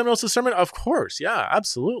influenced by someone else's sermon? Of course, yeah,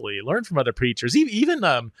 absolutely. Learn from other preachers,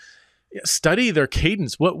 even study their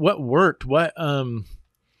cadence. What worked? I'm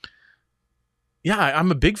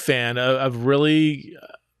a big fan of really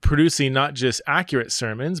producing not just accurate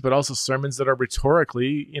sermons, but also sermons that are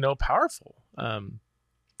rhetorically, powerful. And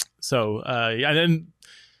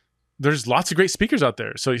there's lots of great speakers out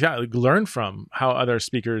there. So learn from how other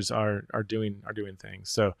speakers are doing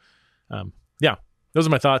things. So those are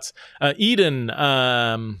my thoughts. Eden,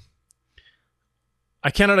 I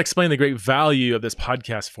cannot explain the great value of this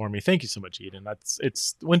podcast for me. Thank you so much, Eden.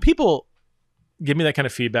 It's when people give me that kind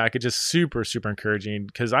of feedback, it's just super, super encouraging,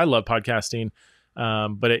 because I love podcasting.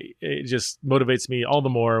 But it just motivates me all the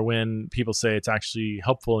more when people say it's actually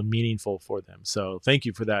helpful and meaningful for them. So thank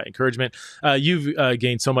you for that encouragement. You've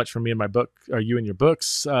gained so much from me in my book, or you in your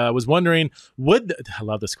books. I was wondering, I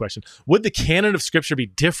love this question. Would the canon of Scripture be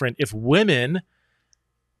different if women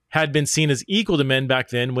had been seen as equal to men back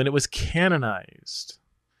then when it was canonized?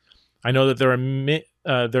 I know that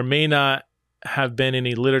there may not have been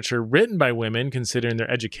any literature written by women considering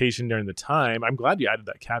their education during the time. I'm glad you added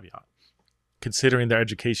that caveat. Considering their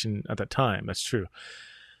education at that time, that's true.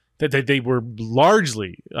 That they were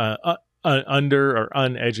largely under or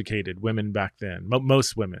uneducated women back then.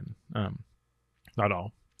 Most women, not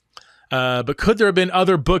all. But could there have been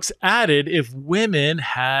other books added if women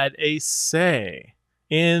had a say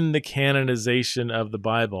in the canonization of the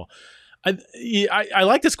Bible? I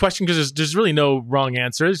like this question because there's really no wrong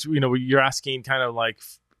answers. You're asking kind of like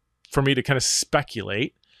for me to kind of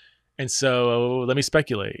speculate. And so let me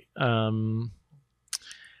speculate. I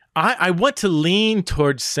want to lean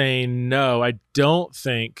towards saying no. I don't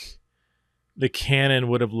think the canon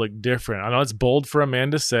would have looked different. I know it's bold for a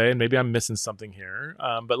man to say, and maybe I'm missing something here.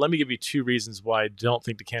 But let me give you two reasons why I don't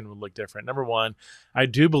think the canon would look different. Number one, I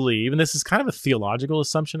do believe, and this is kind of a theological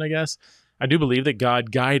assumption, I guess, I do believe that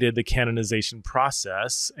God guided the canonization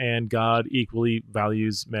process, and God equally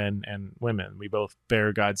values men and women. We both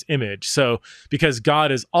bear God's image. So because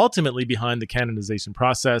God is ultimately behind the canonization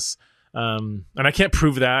process, and I can't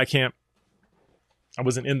prove that. I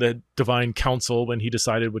wasn't in the divine council when he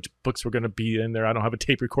decided which books were going to be in there. I don't have a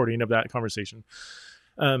tape recording of that conversation.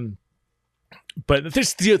 But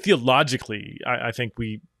there's theologically, I think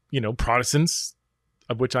we, Protestants,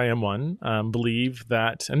 of which I am one, believe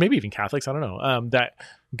that, and maybe even Catholics, I don't know, that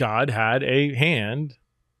God had a hand,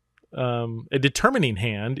 a determining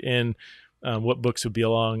hand in what books would be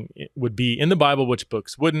in the Bible, which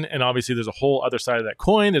books wouldn't. And obviously there's a whole other side of that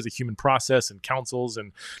coin. There's a human process and councils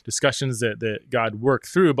and discussions that God worked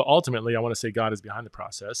through. But ultimately, I want to say God is behind the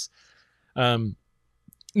process.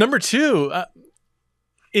 Number two,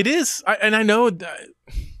 it is, and I know that,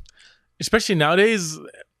 especially nowadays,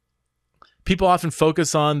 people often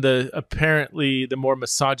focus on the more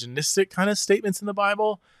misogynistic kind of statements in the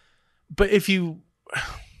Bible. But if you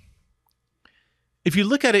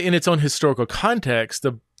look at it in its own historical context,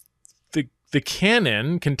 the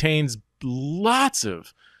canon contains lots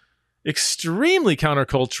of extremely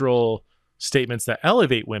countercultural statements that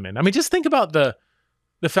elevate women. I mean, just think about the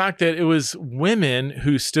fact that it was women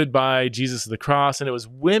who stood by Jesus at the cross, and it was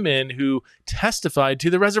women who testified to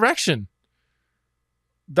the resurrection.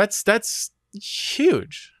 That's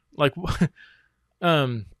huge. Like,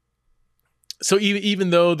 so even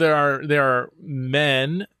though there are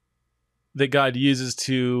men that God uses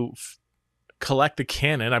to collect the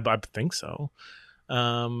canon, I think so.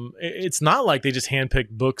 It's not like they just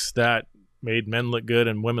handpicked books that made men look good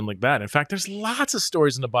and women look bad. In fact, there's lots of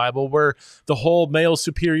stories in the Bible where the whole male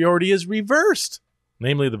superiority is reversed,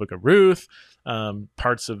 namely the book of Ruth,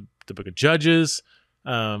 parts of the book of Judges.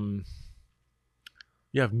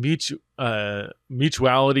 You have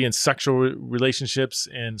mutuality and sexual relationships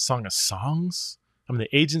in Song of Songs. I mean,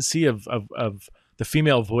 the agency of the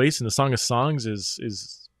female voice in the Song of Songs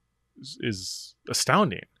is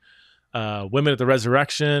astounding. Women at the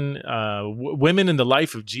resurrection, women in the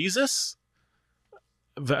life of Jesus.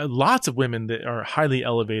 Lots of women that are highly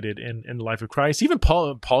elevated in the life of Christ. Even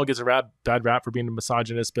Paul gets a bad rap for being a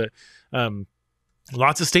misogynist, but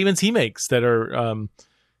lots of statements he makes that are,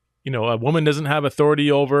 a woman doesn't have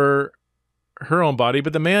authority over her own body,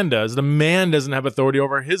 but the man does. The man doesn't have authority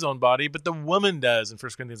over his own body, but the woman does in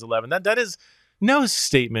 1 Corinthians 11. That is no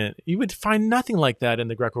statement. You would find nothing like that in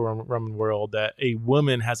the Greco-Roman world, that a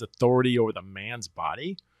woman has authority over the man's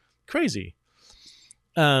body. Crazy.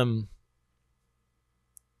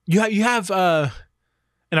 You have, and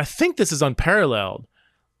I think this is unparalleled,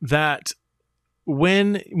 that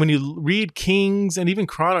when you read Kings and even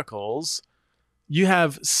Chronicles, you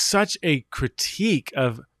have such a critique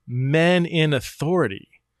of men in authority.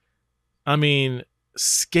 I mean,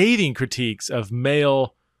 scathing critiques of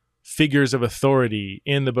male figures of authority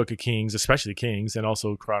in the book of Kings, especially Kings and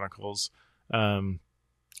also Chronicles.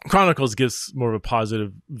 Chronicles gives more of a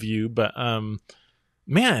positive view, but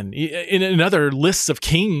man, in other lists of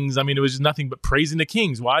kings, I mean, it was just nothing but praising the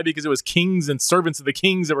kings. Why? Because it was kings and servants of the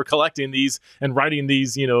kings that were collecting these and writing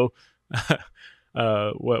these,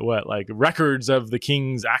 like records of the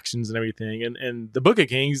king's actions and everything. And the book of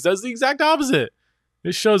Kings does the exact opposite.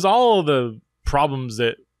 It shows all the problems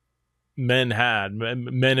that men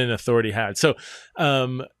in authority had. So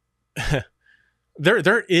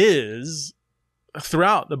there is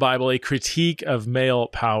throughout the Bible a critique of male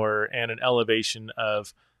power and an elevation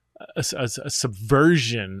of a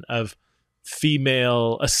subversion of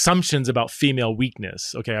female assumptions about female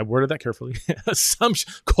weakness. Okay, I worded that carefully.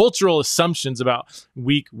 Cultural assumptions about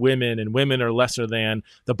weak women and women are lesser than.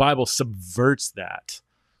 The Bible subverts that,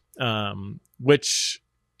 which,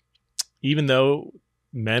 even though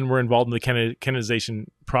men were involved in the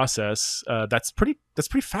canonization process, that's pretty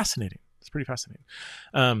fascinating. It's pretty fascinating.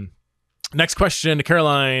 Next question to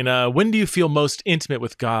Caroline. When do you feel most intimate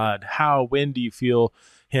with God? When do you feel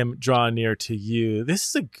him draw near to you? This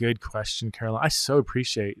is a good question, Caroline. I so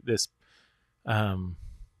appreciate this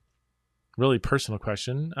really personal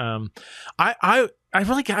question. I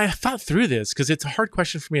thought through this because it's a hard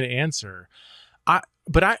question for me to answer.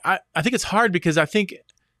 But I think it's hard because I think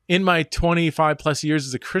in my 25 plus years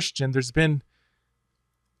as a Christian,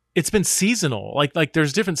 it's been seasonal. Like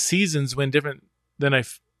there's different seasons when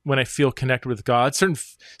I feel connected with God. Certain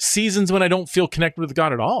seasons when I don't feel connected with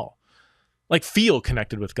God at all. Like feel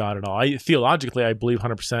connected with God at all. Theologically, I believe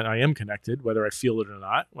 100% I am connected, whether I feel it or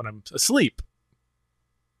not. When I'm asleep,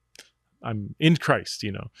 I'm in Christ,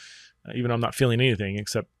 even though I'm not feeling anything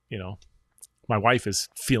except, my wife is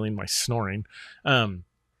feeling my snoring.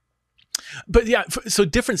 But yeah, so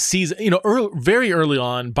different seasons, very early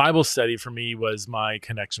on, Bible study for me was my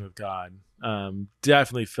connection with God.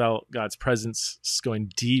 Definitely felt God's presence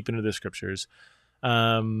going deep into the scriptures.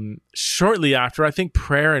 Shortly after, I think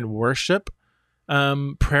prayer and worship was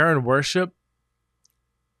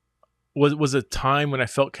a time when I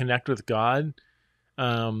felt connected with God.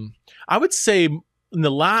 I would say in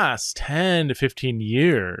the last 10 to 15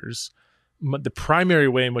 years, the primary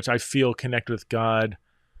way in which I feel connected with God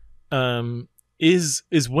is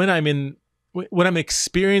when I'm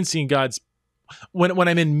experiencing when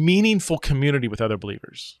I'm in meaningful community with other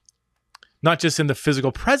believers, not just in the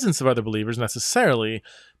physical presence of other believers necessarily,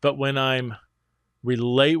 but when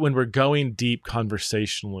we're going deep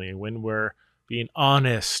conversationally, when we're being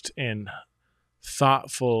honest and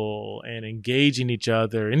thoughtful and engaging each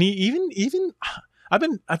other. And even I've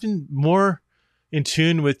been more in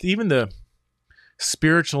tune with even the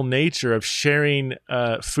spiritual nature of sharing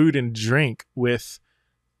food and drink with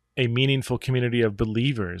a meaningful community of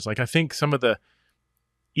believers. Like I think some of the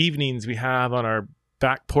evenings we have on our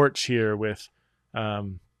back porch here with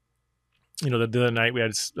the other night we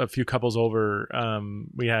had a few couples over.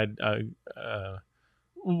 We had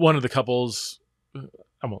one of the couples,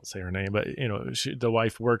 I won't say her name, but the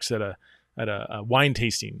wife works at a wine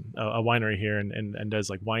tasting, a winery here, and does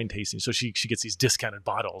like wine tasting. So she gets these discounted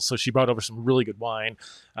bottles. So she brought over some really good wine.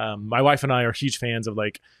 My wife and I are huge fans of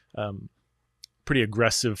pretty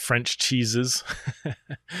aggressive French cheeses.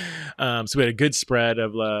 So we had a good spread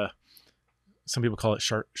of some people call it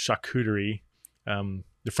charcuterie.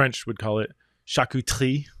 The French would call it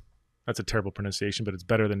charcuterie. That's a terrible pronunciation, but it's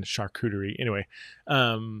better than charcuterie. Anyway,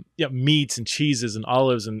 meats and cheeses and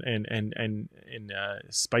olives and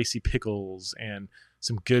spicy pickles and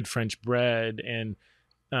some good French bread. And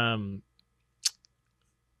the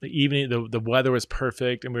evening, the weather was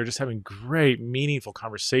perfect, and we were just having great, meaningful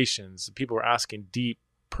conversations. People were asking deep,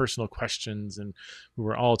 personal questions, and we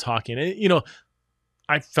were all talking. And,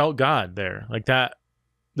 I felt God there, like that,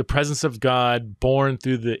 the presence of God born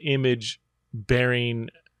through the image bearing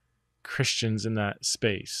Christians in that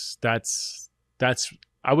space. That's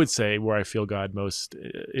I would say where I feel God most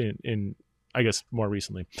in I guess more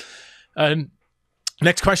recently.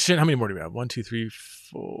 Next question. How many more do we have? 1, 2, 3,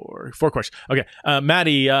 4 questions. Okay.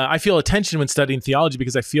 Maddie, I feel a tension when studying theology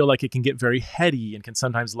because I feel like it can get very heady and can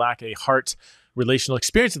sometimes lack a heart relational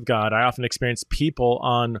experience with God. I often experience people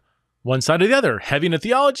on one side or the other, heavy into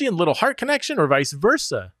theology and little heart connection, or vice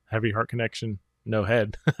versa. Heavy heart connection, no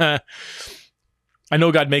head. I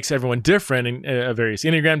know God makes everyone different in various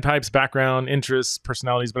Enneagram types, background, interests,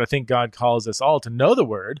 personalities, but I think God calls us all to know the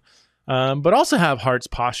Word, but also have hearts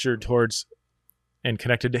postured towards and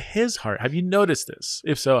connected to His heart. Have you noticed this?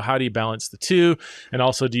 If so, how do you balance the two? And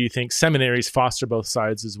also, do you think seminaries foster both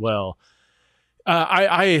sides as well?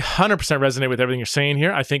 I 100% resonate with everything you're saying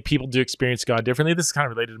here. I think people do experience God differently. This is kind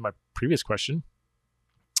of related to my previous question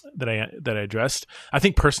that I addressed. I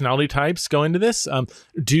think personality types go into this.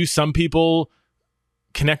 Do some people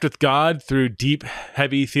connect with God through deep,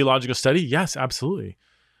 heavy theological study? Yes, absolutely.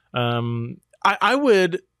 I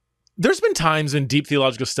would. There's been times when deep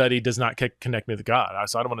theological study does not connect me with God.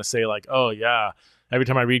 So I don't want to say like, oh yeah, every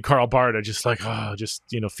time I read Karl Barth, I just like,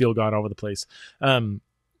 feel God all over the place.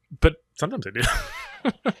 But sometimes I do.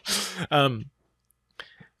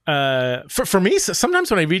 For me,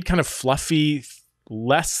 sometimes when I read kind of fluffy,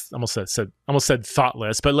 almost said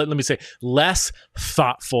thoughtless, but let me say less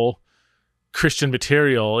thoughtful Christian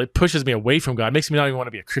material, it pushes me away from God. It makes me not even want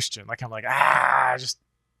to be a Christian. Like I'm like, just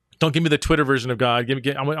don't give me the Twitter version of God.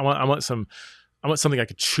 I want something I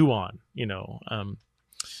could chew on, and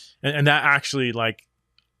that actually, like,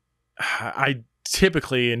 I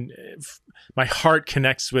typically, and my heart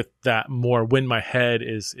connects with that more when my head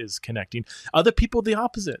is connecting. Other people the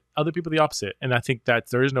opposite. And I think that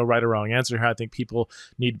there is no right or wrong answer here. I think people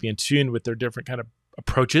need to be in tune with their different kind of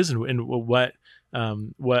approaches and what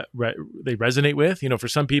they resonate with. For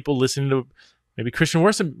some people, listening to maybe Christian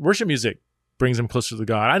worship music brings them closer to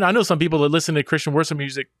God. I know some people that listen to Christian worship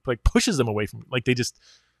music like pushes them away from, like they just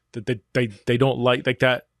they don't like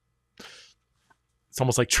that. it's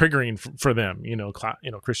almost like triggering for them.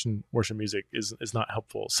 Christian worship music is not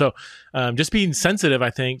helpful. So just being sensitive, I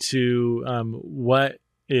think, to what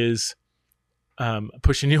is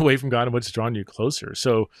pushing you away from God and what's drawing you closer.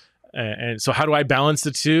 So so how do I balance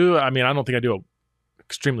the two? I mean, I don't think I do it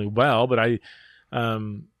extremely well, but I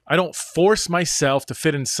don't force myself to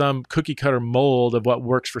fit in some cookie cutter mold of what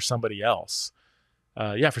works for somebody else.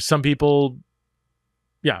 For some people,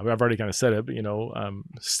 I've already kind of said it, but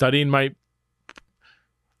studying might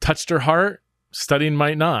touch their heart, studying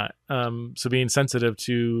might not. So being sensitive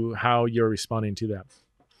to how you're responding to that.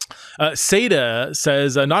 Seda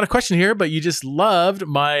says, not a question here, but you just loved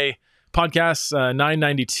my podcast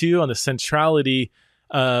 992 on the centrality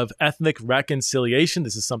of ethnic reconciliation.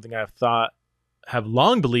 This is something have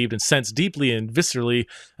long believed and sensed deeply and viscerally,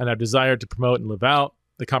 and I've desired to promote and live out.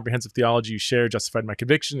 The comprehensive theology you shared justified my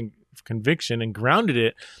conviction and grounded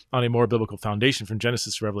it on a more biblical foundation from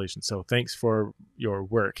Genesis to Revelation. So thanks for your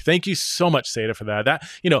work. Thank you so much, Seda, for that. That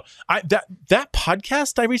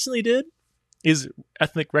podcast I recently did is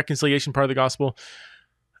ethnic reconciliation, part of the gospel.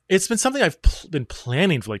 It's been something I've been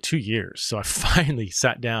planning for like 2 years. So I finally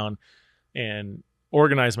sat down and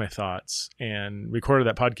organized my thoughts and recorded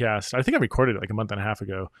that podcast. I think I recorded it like a month and a half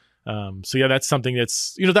ago. That's something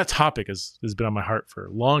that's, that topic has been on my heart for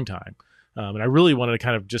a long time. And I really wanted to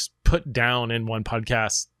kind of just put down in one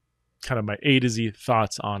podcast kind of my A to Z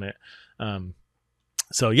thoughts on it.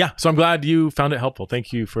 So I'm glad you found it helpful.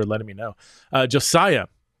 Thank you for letting me know. Josiah,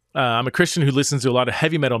 I'm a Christian who listens to a lot of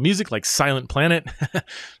heavy metal music like Silent Planet.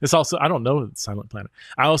 I don't know Silent Planet.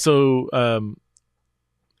 I also,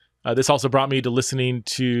 this also brought me to listening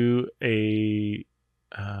to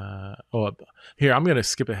here, I'm going to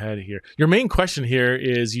skip ahead here. Your main question here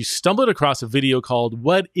is you stumbled across a video called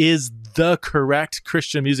 "What is the Correct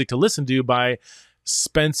Christian Music to Listen to" by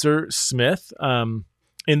Spencer Smith. In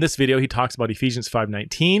this video, he talks about Ephesians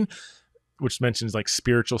 5:19, which mentions like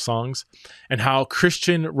spiritual songs, and how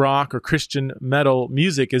Christian rock or Christian metal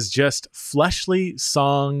music is just fleshly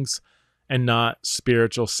songs and not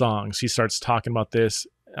spiritual songs. He starts talking about this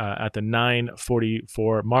at the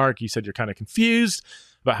 9:44 mark. You said you're kind of confused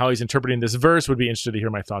about how he's interpreting this verse. Would be interested to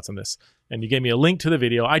hear my thoughts on this. And you gave me a link to the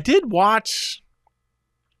video. I did watch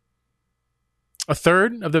a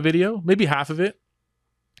third of the video, maybe half of it.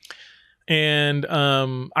 And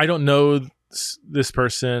I don't know this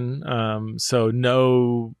person. Let me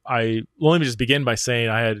just begin by saying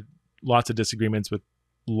I had lots of disagreements with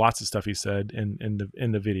lots of stuff he said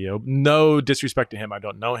in the video. No disrespect to him. I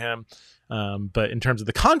don't know him. But in terms of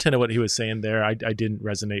the content of what he was saying there, I didn't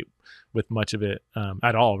resonate with much of it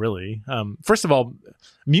at all, really. First of all,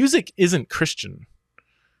 music isn't Christian.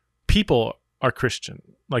 People are Christian.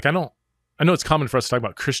 Like, I know it's common for us to talk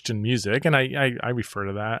about Christian music, and I refer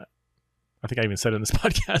to that. I think I even said it in this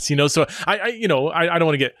podcast, so I don't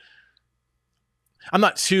want to get, I'm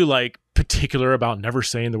not too like particular about never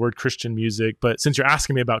saying the word Christian music, but since you're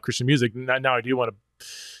asking me about Christian music, now I do want to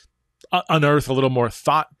unearth a little more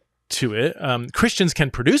thought to it. Christians can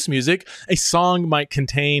produce music. A song might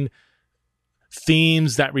contain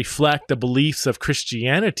themes that reflect the beliefs of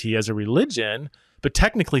Christianity as a religion, but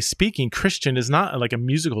technically speaking, Christian is not like a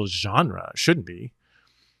musical genre. It shouldn't be.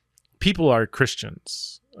 People are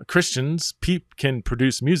Christians. Christians can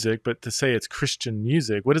produce music, but to say it's Christian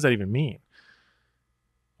music, what does that even mean?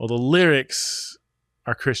 Well, the lyrics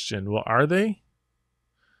are Christian. Well, are they?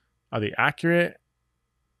 Are they accurate?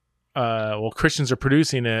 Christians are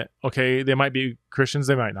producing it. Okay, they might be Christians,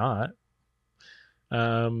 they might not.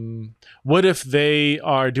 What if they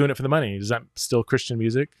are doing it for the money? Is that still Christian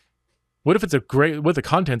music? What if the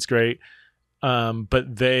content's great,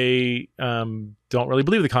 but they don't really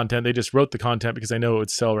believe the content? They just wrote the content because they know it would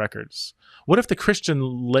sell records. What if the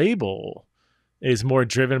Christian label is more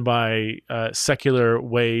driven by secular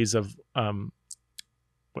ways of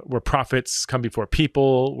where profits come before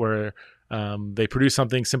people, where they produce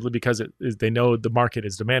something simply because they know the market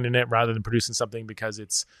is demanding it, rather than producing something because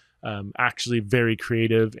it's actually very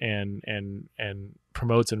creative and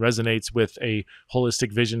promotes and resonates with a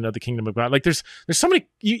holistic vision of the kingdom of God. Like there's so many,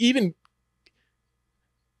 even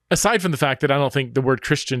aside from the fact that I don't think the word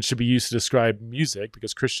Christian should be used to describe music,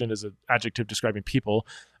 because Christian is an adjective describing people.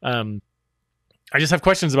 I just have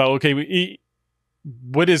questions about, okay,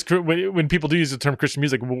 when people do use the term Christian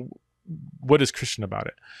music, what is Christian about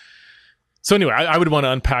it? So anyway, I would want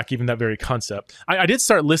to unpack even that very concept. I did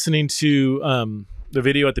start listening to the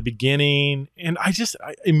video at the beginning, and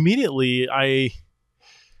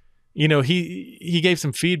he gave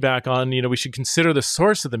some feedback on, we should consider the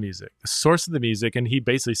source of the music. And he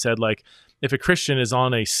basically said, like, if a Christian is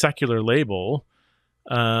on a secular label,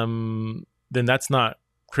 then that's not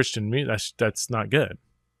Christian music. That's not good.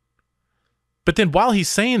 But then while he's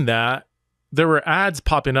saying that, there were ads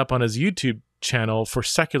popping up on his YouTube channel for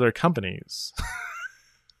secular companies.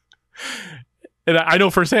 And I know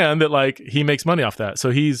firsthand that like he makes money off that.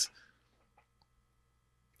 So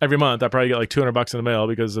every month I probably get like $200 in the mail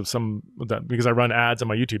because I run ads on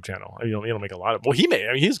my YouTube channel. You don't make a lot of, well,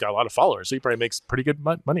 he's got a lot of followers, so he probably makes pretty good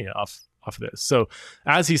money off of this. So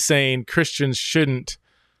as he's saying, Christians shouldn't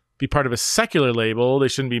be part of a secular label. They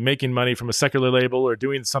shouldn't be making money from a secular label or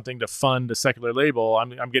doing something to fund a secular label.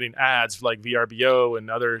 I'm getting ads for like VRBO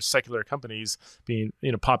and other secular companies being,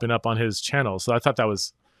 popping up on his channel. So I thought that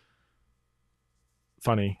was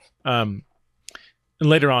funny. And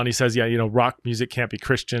later on he says, rock music can't be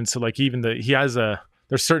Christian. So like there's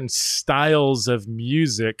certain styles of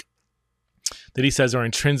music that he says are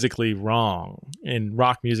intrinsically wrong, and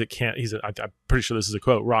rock music can't, I'm pretty sure this is a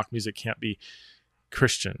quote, rock music can't be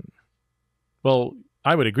Christian. Well,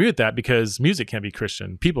 I would agree with that because music can't be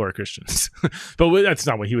Christian. People are Christians. But that's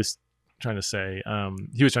not what he was trying to say.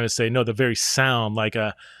 He was trying to say, no, the very sound, like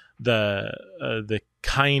the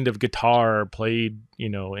kind of guitar played,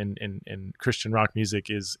 in Christian rock music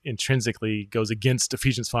is intrinsically goes against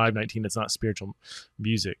Ephesians 5:19. It's not spiritual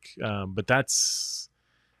music. But that's,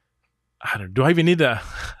 I don't know. Do I even need to?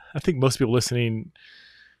 I think most people listening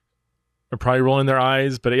are probably rolling their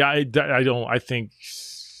eyes, but I don't. I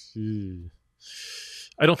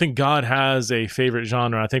don't think God has a favorite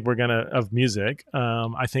genre. I think of music.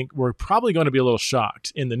 I think we're probably going to be a little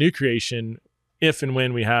shocked in the new creation if and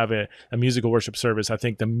when we have a musical worship service. I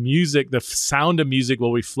think the sound of music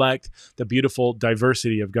will reflect the beautiful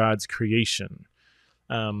diversity of God's creation.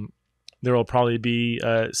 There will probably be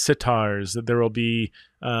sitars. There will be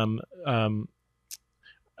the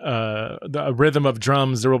rhythm of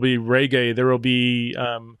drums. There will be reggae. There will be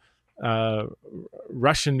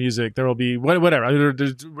Russian music. There will be whatever.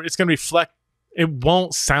 It's going to reflect. It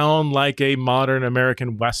won't sound like a modern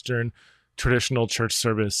American Western traditional church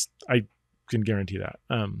service. I can guarantee that.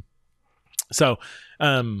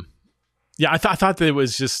 I thought that it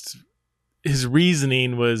was just, his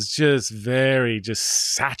reasoning was just very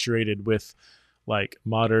saturated with like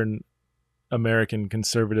modern American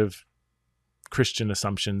conservative Christian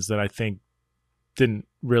assumptions that I think didn't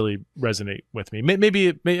really resonate with me.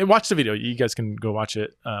 Maybe watch the video. You guys can go watch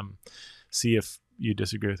it. See if you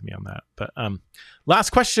disagree with me on that. But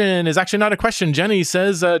last question is actually not a question. Jenny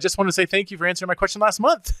says, just want to say thank you for answering my question last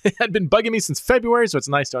month. It had been bugging me since February, so it's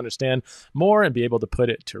nice to understand more and be able to put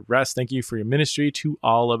it to rest. Thank you for your ministry to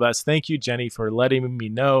all of us. Thank you, Jenny, for letting me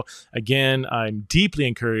know. Again, I'm deeply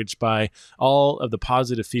encouraged by all of the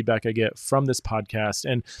positive feedback I get from this podcast.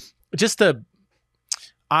 And just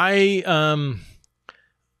I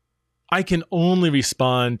can only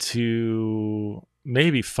respond to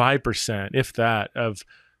maybe 5%, if that, of,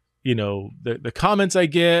 the comments I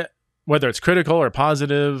get, whether it's critical or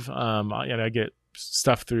positive. I get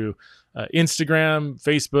stuff through Instagram,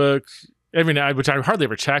 Facebook, every now, which I hardly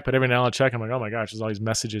ever check, but every now and I check, I'm like, oh my gosh, there's all these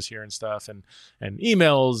messages here and stuff, and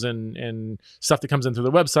emails and stuff that comes in through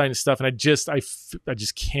the website and stuff. And I just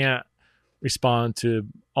can't respond to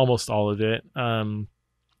almost all of it.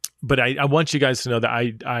 But I want you guys to know that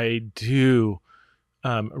I do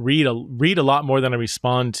read a lot more than I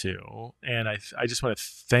respond to, and I just want to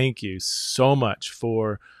thank you so much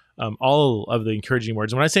for all of the encouraging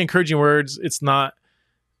words. When I say encouraging words, it's not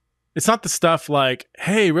the stuff like,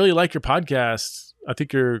 hey, really like your podcast, I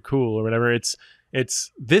think you're cool, or whatever. It's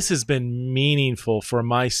this has been meaningful for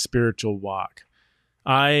my spiritual walk.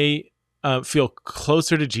 I feel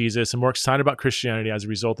closer to Jesus and more excited about Christianity as a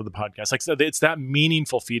result of the podcast. Like, so it's that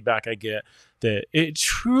meaningful feedback I get that it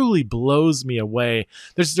truly blows me away.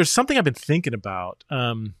 There's something I've been thinking about,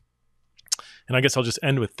 and I guess I'll just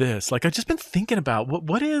end with this. Like, I've just been thinking about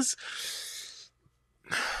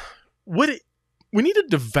we need to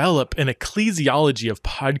develop an ecclesiology of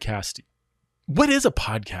podcasting. What is a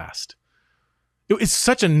podcast? It's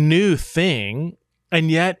such a new thing,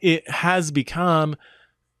 and yet it has become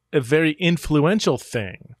a very influential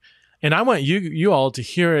thing. And I want you all to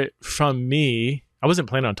hear it from me. I wasn't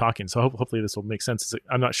planning on talking, so hopefully this will make sense.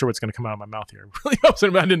 I'm not sure what's going to come out of my mouth here.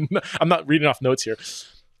 I'm not reading off notes here.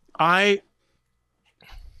 What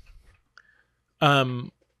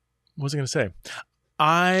was I going to say?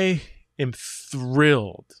 I am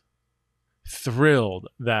thrilled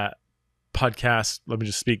that podcast, let me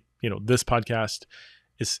just speak, this podcast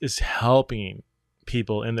is helping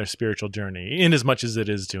people in their spiritual journey, in as much as it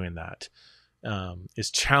is doing that,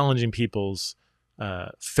 is challenging people's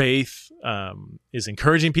faith, is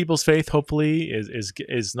encouraging people's faith, hopefully,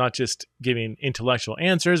 is not just giving intellectual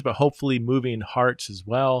answers, but hopefully moving hearts as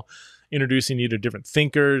well. introducing you to different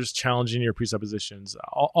thinkers, challenging your presuppositions,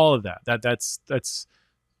 all of that.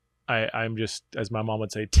 I'm just, as my mom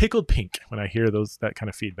would say, tickled pink when I hear that kind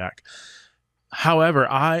of feedback. However,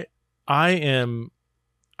 I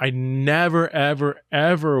never, ever,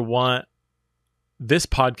 ever want this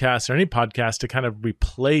podcast or any podcast to kind of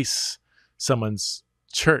replace someone's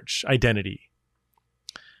church identity.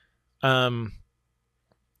 And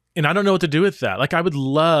I don't know what to do with that. Like, I would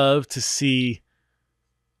love to see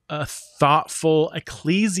a thoughtful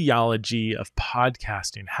ecclesiology of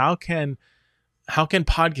podcasting. How can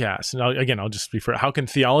podcasts, and I'll just refer, how can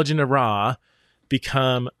Theology in the Raw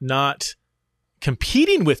become not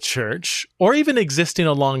competing with church or even existing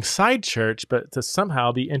alongside church, but to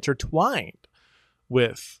somehow be intertwined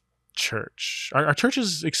with church? Are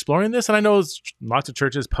churches exploring this? And I know lots of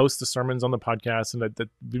churches post the sermons on the podcast, and that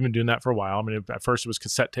we've been doing that for a while. I mean, at first it was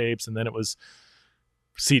cassette tapes, and then it was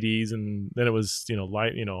CDs, and then it was, then it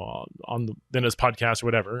was podcasts or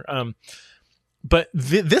whatever. But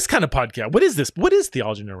this kind of podcast, what is this? What is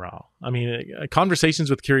Theology in the Raw? I mean, conversations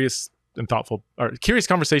with curious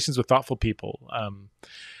conversations with thoughtful people.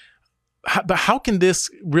 But how can this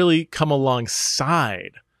really come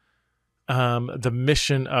alongside the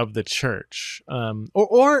mission of the church?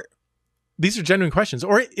 Or these are genuine questions.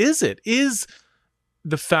 Or is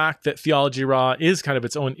the fact that Theology Raw is kind of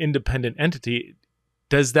its own independent entity,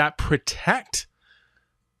 does that protect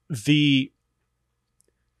the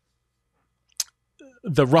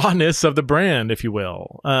rawness of the brand, if you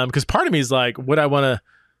will? Because part of me is like, would I want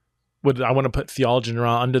to put Theology in the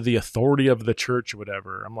Raw under the authority of the church or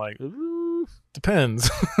whatever? I'm like, ooh,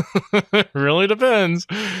 depends. Really depends.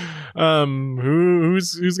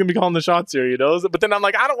 Who's going to be calling the shots here, But then I'm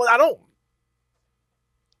like, I don't want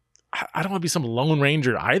to be some Lone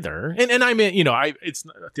Ranger either. And I mean, it's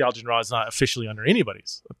Theology in the Raw is not officially under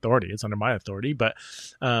anybody's authority. It's under my authority. But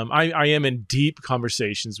I am in deep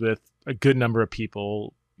conversations with a good number of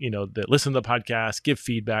people, that listen to the podcast, give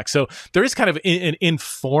feedback. So there is kind of an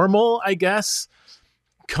informal, I guess,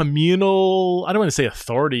 communal, I don't want to say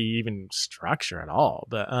authority, even structure at all,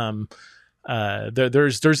 but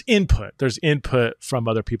there's input. There's input from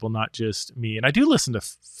other people, not just me. And I do listen to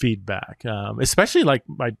feedback, especially like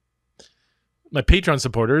my Patreon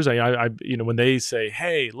supporters. I when they say,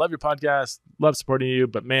 "Hey, love your podcast, love supporting you,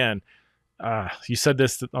 but man, you said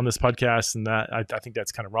this on this podcast, and that I think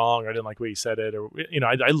that's kind of wrong, or I didn't like the way you said it," or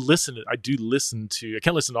I do listen to. I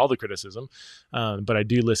can't listen to all the criticism, but I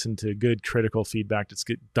do listen to good critical feedback that's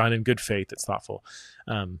done in good faith, that's thoughtful.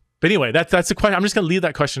 But anyway, that's the question. I'm just going to leave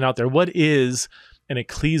that question out there. What is an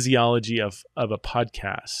ecclesiology of a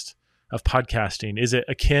podcast, of podcasting? Is it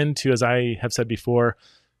akin to, as I have said before,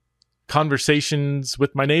 conversations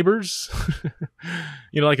with my neighbors?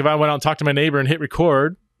 Like if I went out and talked to my neighbor and hit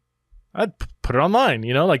record, I'd put it online,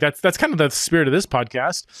 like that's kind of the spirit of this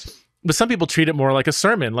podcast. But some people treat it more like a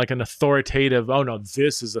sermon, like an authoritative, oh no,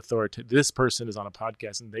 this is authoritative. This person is on a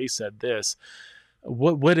podcast and they said this.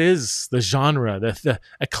 What is the genre, the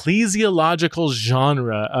ecclesiological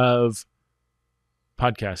genre of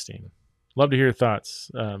podcasting? Love to hear your thoughts.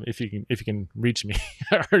 If you can reach me.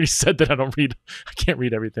 I already said that I can't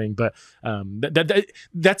read everything, but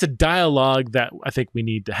that's a dialogue that I think we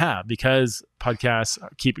need to have, because podcasts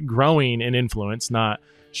keep growing in influence, not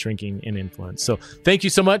shrinking in influence. So thank you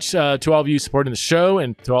so much to all of you supporting the show,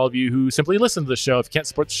 and to all of you who simply listen to the show. If you can't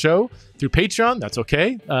support the show through Patreon, that's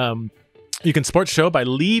okay. You can support the show by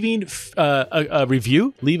leaving a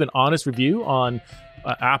review, leave an honest review on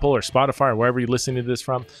Apple or Spotify or wherever you're listening to this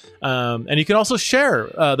from. And you can also share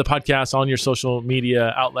the podcast on your social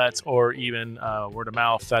media outlets, or even word of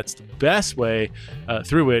mouth. That's the best way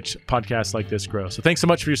through which podcasts like this grow. So thanks so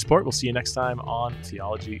much for your support. We'll see you next time on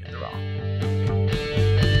Theology in the Raw.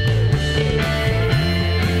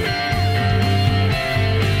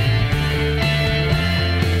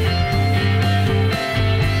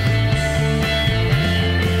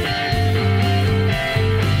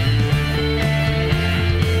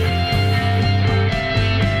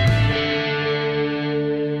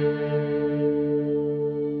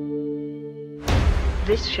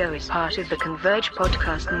 This show is part of the Converge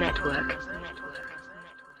Podcast Network.